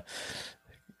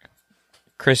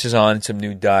 Chris is on some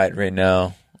new diet right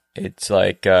now. It's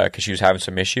like... Because she was having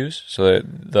some issues. So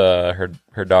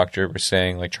her doctor was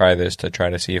saying, like, try this to try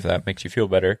to see if that makes you feel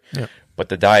better. Yeah. But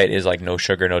the diet is like no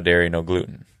sugar, no dairy, no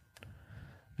gluten.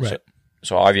 Right.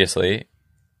 So obviously...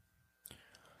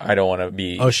 I don't want to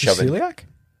be she's celiac?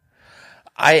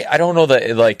 I don't know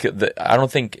that, I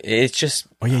don't think it's just...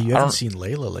 Oh, yeah, you haven't seen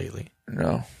Layla lately.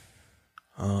 No.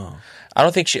 Oh. I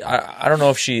don't think I don't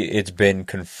know if it's been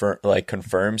confirmed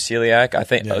celiac. I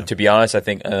think, to be honest, I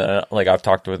think, I've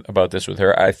talked about this with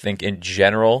her. I think in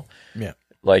general,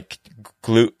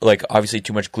 obviously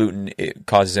too much gluten, it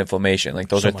causes inflammation. Like,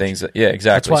 those are things that, yeah,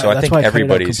 exactly. So I think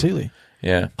everybody's... completely.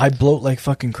 Yeah. I bloat like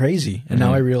fucking crazy. And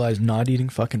now I realize not eating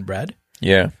fucking bread...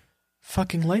 Yeah.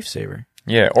 Fucking lifesaver.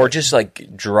 Yeah, or just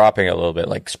like dropping a little bit,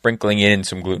 like sprinkling in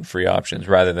some gluten-free options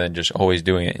rather than just always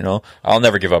doing it, I'll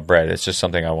never give up bread. It's just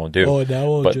something I won't do. Oh,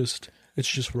 now it's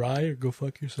just rye or go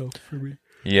fuck yourself for me.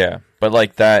 Yeah, but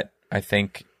like that, I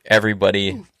think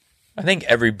everybody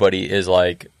is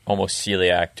like almost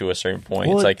celiac to a certain point.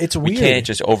 Well, it's like it's we weird. can't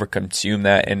just overconsume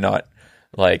that and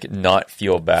not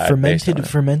feel bad.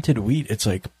 Fermented wheat, it's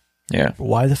like,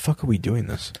 why the fuck are we doing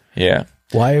this? Yeah.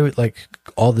 Why, like,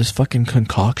 all this fucking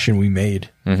concoction we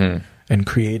made and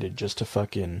created just to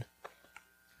fucking,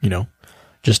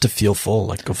 just to feel full,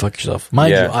 like, go fuck yourself.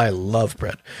 Mind you, I love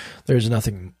bread. There's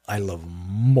nothing I love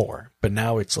more. But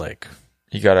now it's like...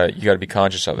 You gotta be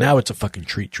conscious of it. Now it's a fucking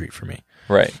treat for me.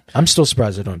 Right. I'm still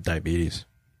surprised I don't have diabetes.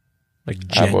 Like,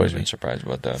 genuinely. I've always been surprised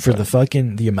about that. For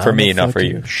the amount for me, of not for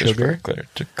you. Sugar.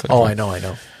 To clarify. Oh, I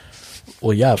know.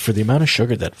 Well, yeah, for the amount of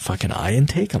sugar that fucking I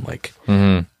intake, I'm like...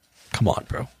 Come on,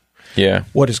 bro. Yeah.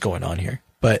 What is going on here?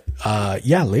 But,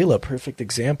 Layla, perfect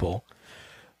example.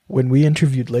 When we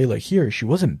interviewed Layla here, she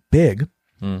wasn't big.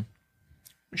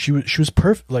 She was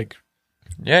perfect. Like,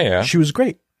 yeah. She was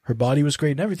great. Her body was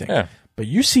great and everything. Yeah. But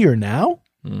you see her now?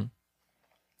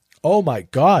 Oh my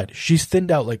God. She's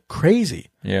thinned out like crazy.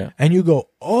 Yeah. And you go,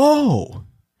 oh,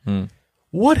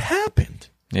 what happened?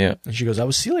 Yeah. And she goes, I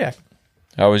was celiac.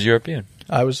 I was European.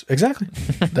 I was, exactly.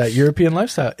 That European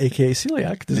lifestyle, aka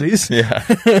celiac disease. Yeah.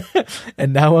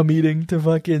 And now I'm eating the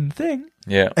fucking thing.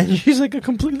 Yeah. And she's like a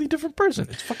completely different person.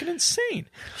 It's fucking insane.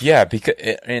 Yeah,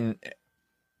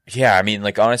 I mean,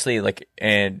 like, honestly, like,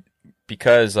 and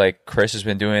because, like, Chris has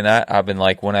been doing that, I've been,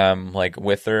 like, when I'm, like,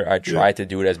 with her, I try to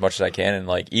do it as much as I can, and,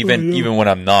 like, even when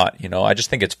I'm not, I just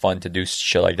think it's fun to do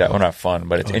shit like that. Well, not fun,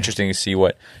 but it's interesting to see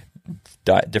what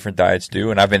different diets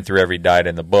do, and I've been through every diet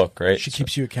in the book, right? She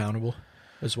keeps you accountable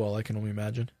as well, I can only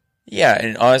imagine. Yeah,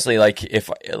 and honestly, like, if,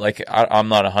 like, I'm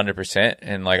not 100%,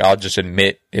 and, like, I'll just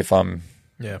admit if I'm,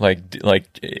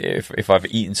 if I've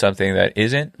eaten something that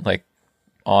isn't, like,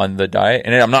 on the diet,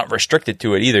 and I'm not restricted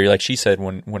to it either. Like she said,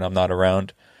 when I'm not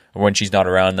around, or when she's not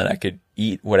around, then I could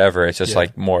eat whatever. It's just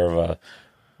like more of a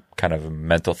kind of a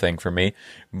mental thing for me.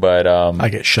 But I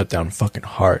get shut down fucking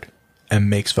hard and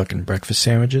makes fucking breakfast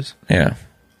sandwiches. Yeah.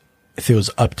 If it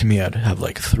was up to me, I'd have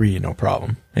like 3, no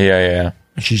problem. Yeah.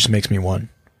 And she just makes me 1,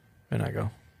 and I go,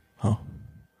 oh,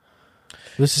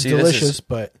 this is delicious,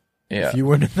 but. Yeah. If you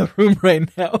weren't in the room right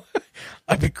now,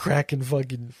 I'd be cracking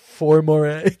fucking 4 more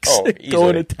eggs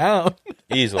going to town.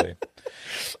 Easily.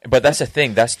 But that's the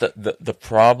thing. That's the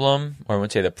problem, or I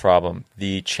wouldn't say the problem.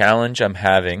 The challenge I'm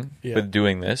having with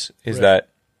doing this is that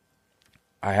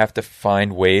I have to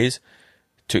find ways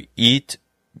to eat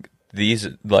these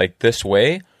like this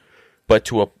way, but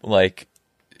to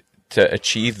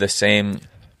achieve the same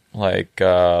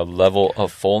level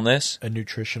of fullness, a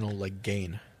nutritional like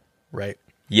gain, right?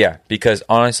 Yeah, because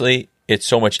honestly, it's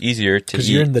so much easier to eat. Because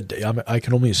you're in the, I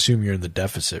can only assume you're in the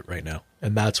deficit right now,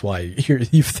 and that's why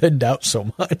you've thinned out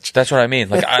so much. That's what I mean.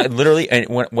 Like I literally, and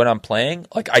when I'm playing,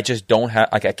 like I just don't have,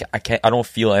 like I can't, I don't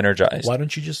feel energized. Why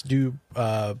don't you just do?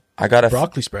 I got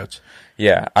broccoli sprouts.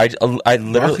 Yeah, I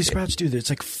literally broccoli sprouts, dude. It's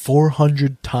like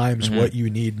 400 times what you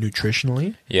need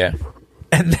nutritionally. Yeah,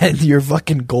 and then you're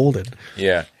fucking golden.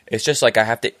 Yeah, it's just like I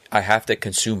have to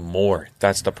consume more.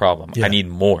 That's the problem. Yeah. I need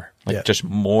more. Just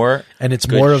more, and it's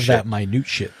more of that minute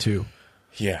shit too.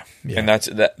 Yeah, and that's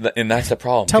the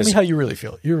problem. Tell me how you really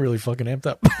feel. You're really fucking amped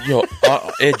up. Yo,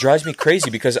 it drives me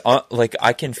crazy because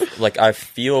I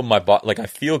feel my body, like I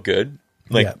feel good,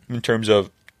 in terms of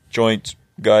joints,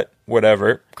 gut,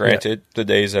 whatever. Granted, the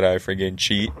days that I friggin'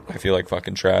 cheat, I feel like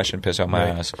fucking trash and piss out my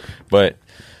ass. But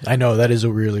I know that is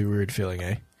a really weird feeling,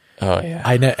 eh? Oh yeah,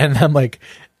 I know, and I'm like.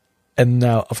 And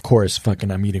now, of course, fucking,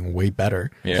 I'm eating way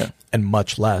better, and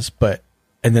much less.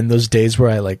 And then those days where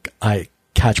I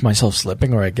catch myself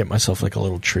slipping, or I get myself like a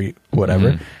little treat,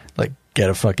 whatever, like get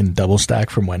a fucking double stack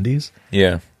from Wendy's,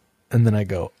 and then I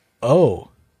go, oh,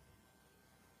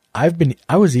 I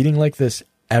was eating like this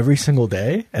every single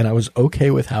day, and I was okay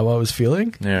with how I was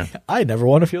feeling. Yeah, I never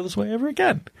want to feel this way ever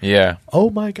again. Yeah. Oh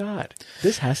my god,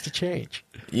 this has to change.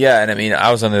 Yeah, and I mean,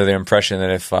 I was under the impression that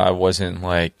if I wasn't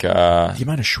like... the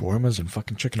amount of shawarmas and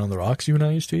fucking chicken on the rocks you and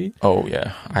I used to eat? Oh,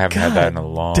 yeah. I haven't had that in a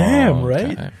long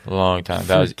time. Long time.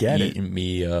 That was eating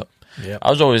me up. Yep. I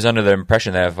was always under the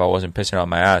impression that if I wasn't pissing on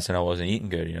my ass, then I wasn't eating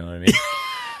good, you know what I mean?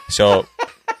 So,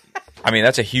 I mean,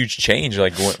 that's a huge change,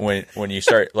 like, when you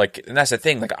start, like, and that's the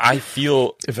thing, like, I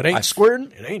feel... If it ain't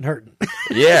squirting, it ain't hurting.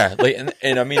 Yeah, like,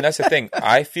 and I mean, that's the thing.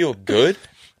 I feel good.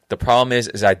 The problem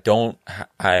is I don't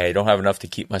have enough to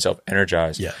keep myself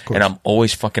energized. Yeah, of course. And I'm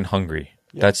always fucking hungry.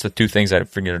 Yeah. That's the two things that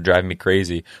are driving me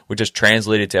crazy, which is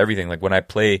translated to everything. Like when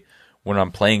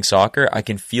I'm playing soccer, I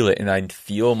can feel it, and I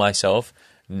feel myself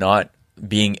not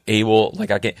being able,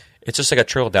 like it's just like a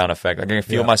trickle down effect. Like I can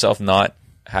feel myself not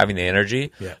having the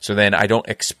energy. Yeah. So then I don't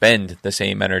expend the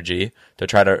same energy to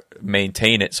try to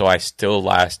maintain it, so I still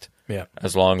last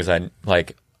as long as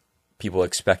people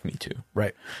expect me to.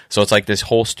 Right. So it's like this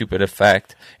whole stupid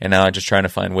effect, and now I'm just trying to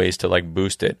find ways to like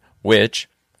boost it, which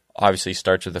obviously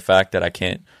starts with the fact that I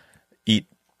can't eat,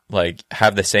 like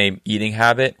have the same eating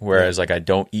habit, whereas like I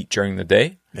don't eat during the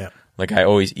day. Yeah. Like I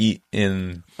always eat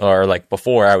or like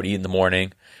before I would eat in the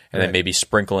morning, and then maybe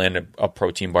sprinkle in a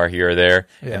protein bar here or there,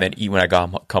 and then eat when I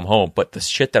come home. But the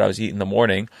shit that I was eating in the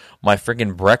morning, my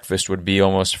friggin' breakfast would be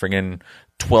almost friggin'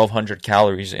 1,200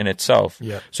 calories in itself.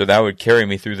 Yeah. So that would carry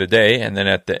me through the day, and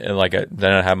then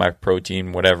then I'd have my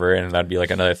protein, whatever, and that'd be like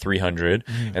another 300,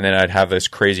 and then I'd have this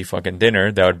crazy fucking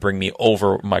dinner that would bring me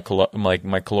over my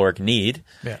caloric need,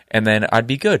 and then I'd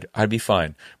be good. I'd be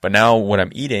fine. But now what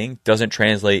I'm eating doesn't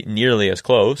translate nearly as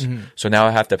close, so now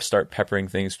I have to start peppering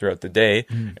things throughout the day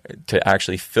to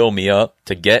actually fill me up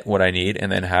to get what I need,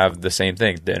 and then have the same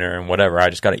thing, dinner and whatever.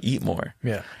 I just got to eat more.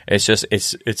 Yeah. It's just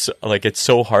it's like it's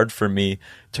so hard for me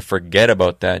to forget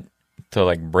about that, to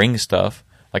like bring stuff,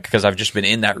 like because I've just been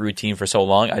in that routine for so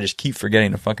long, I just keep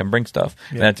forgetting to fucking bring stuff,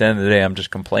 and at the end of the day I'm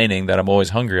just complaining that I'm always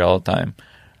hungry all the time.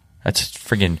 That's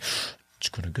friggin', it's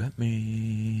gonna get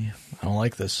me. I don't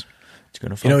like this. It's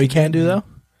gonna. You know what you can't do though?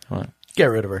 What? Get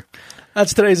rid of her.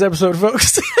 That's today's episode,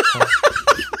 folks.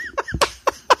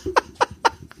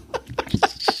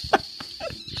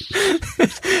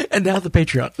 And now the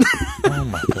Patreon. Oh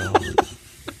my god.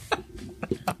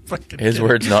 His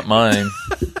words, not mine.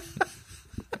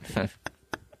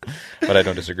 But I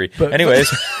don't disagree. Anyways.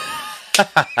 What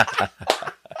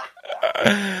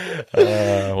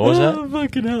was that?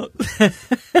 Fucking hell.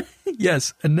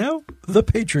 Yes, and now the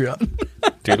Patreon.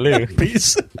 Toodaloo.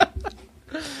 Peace.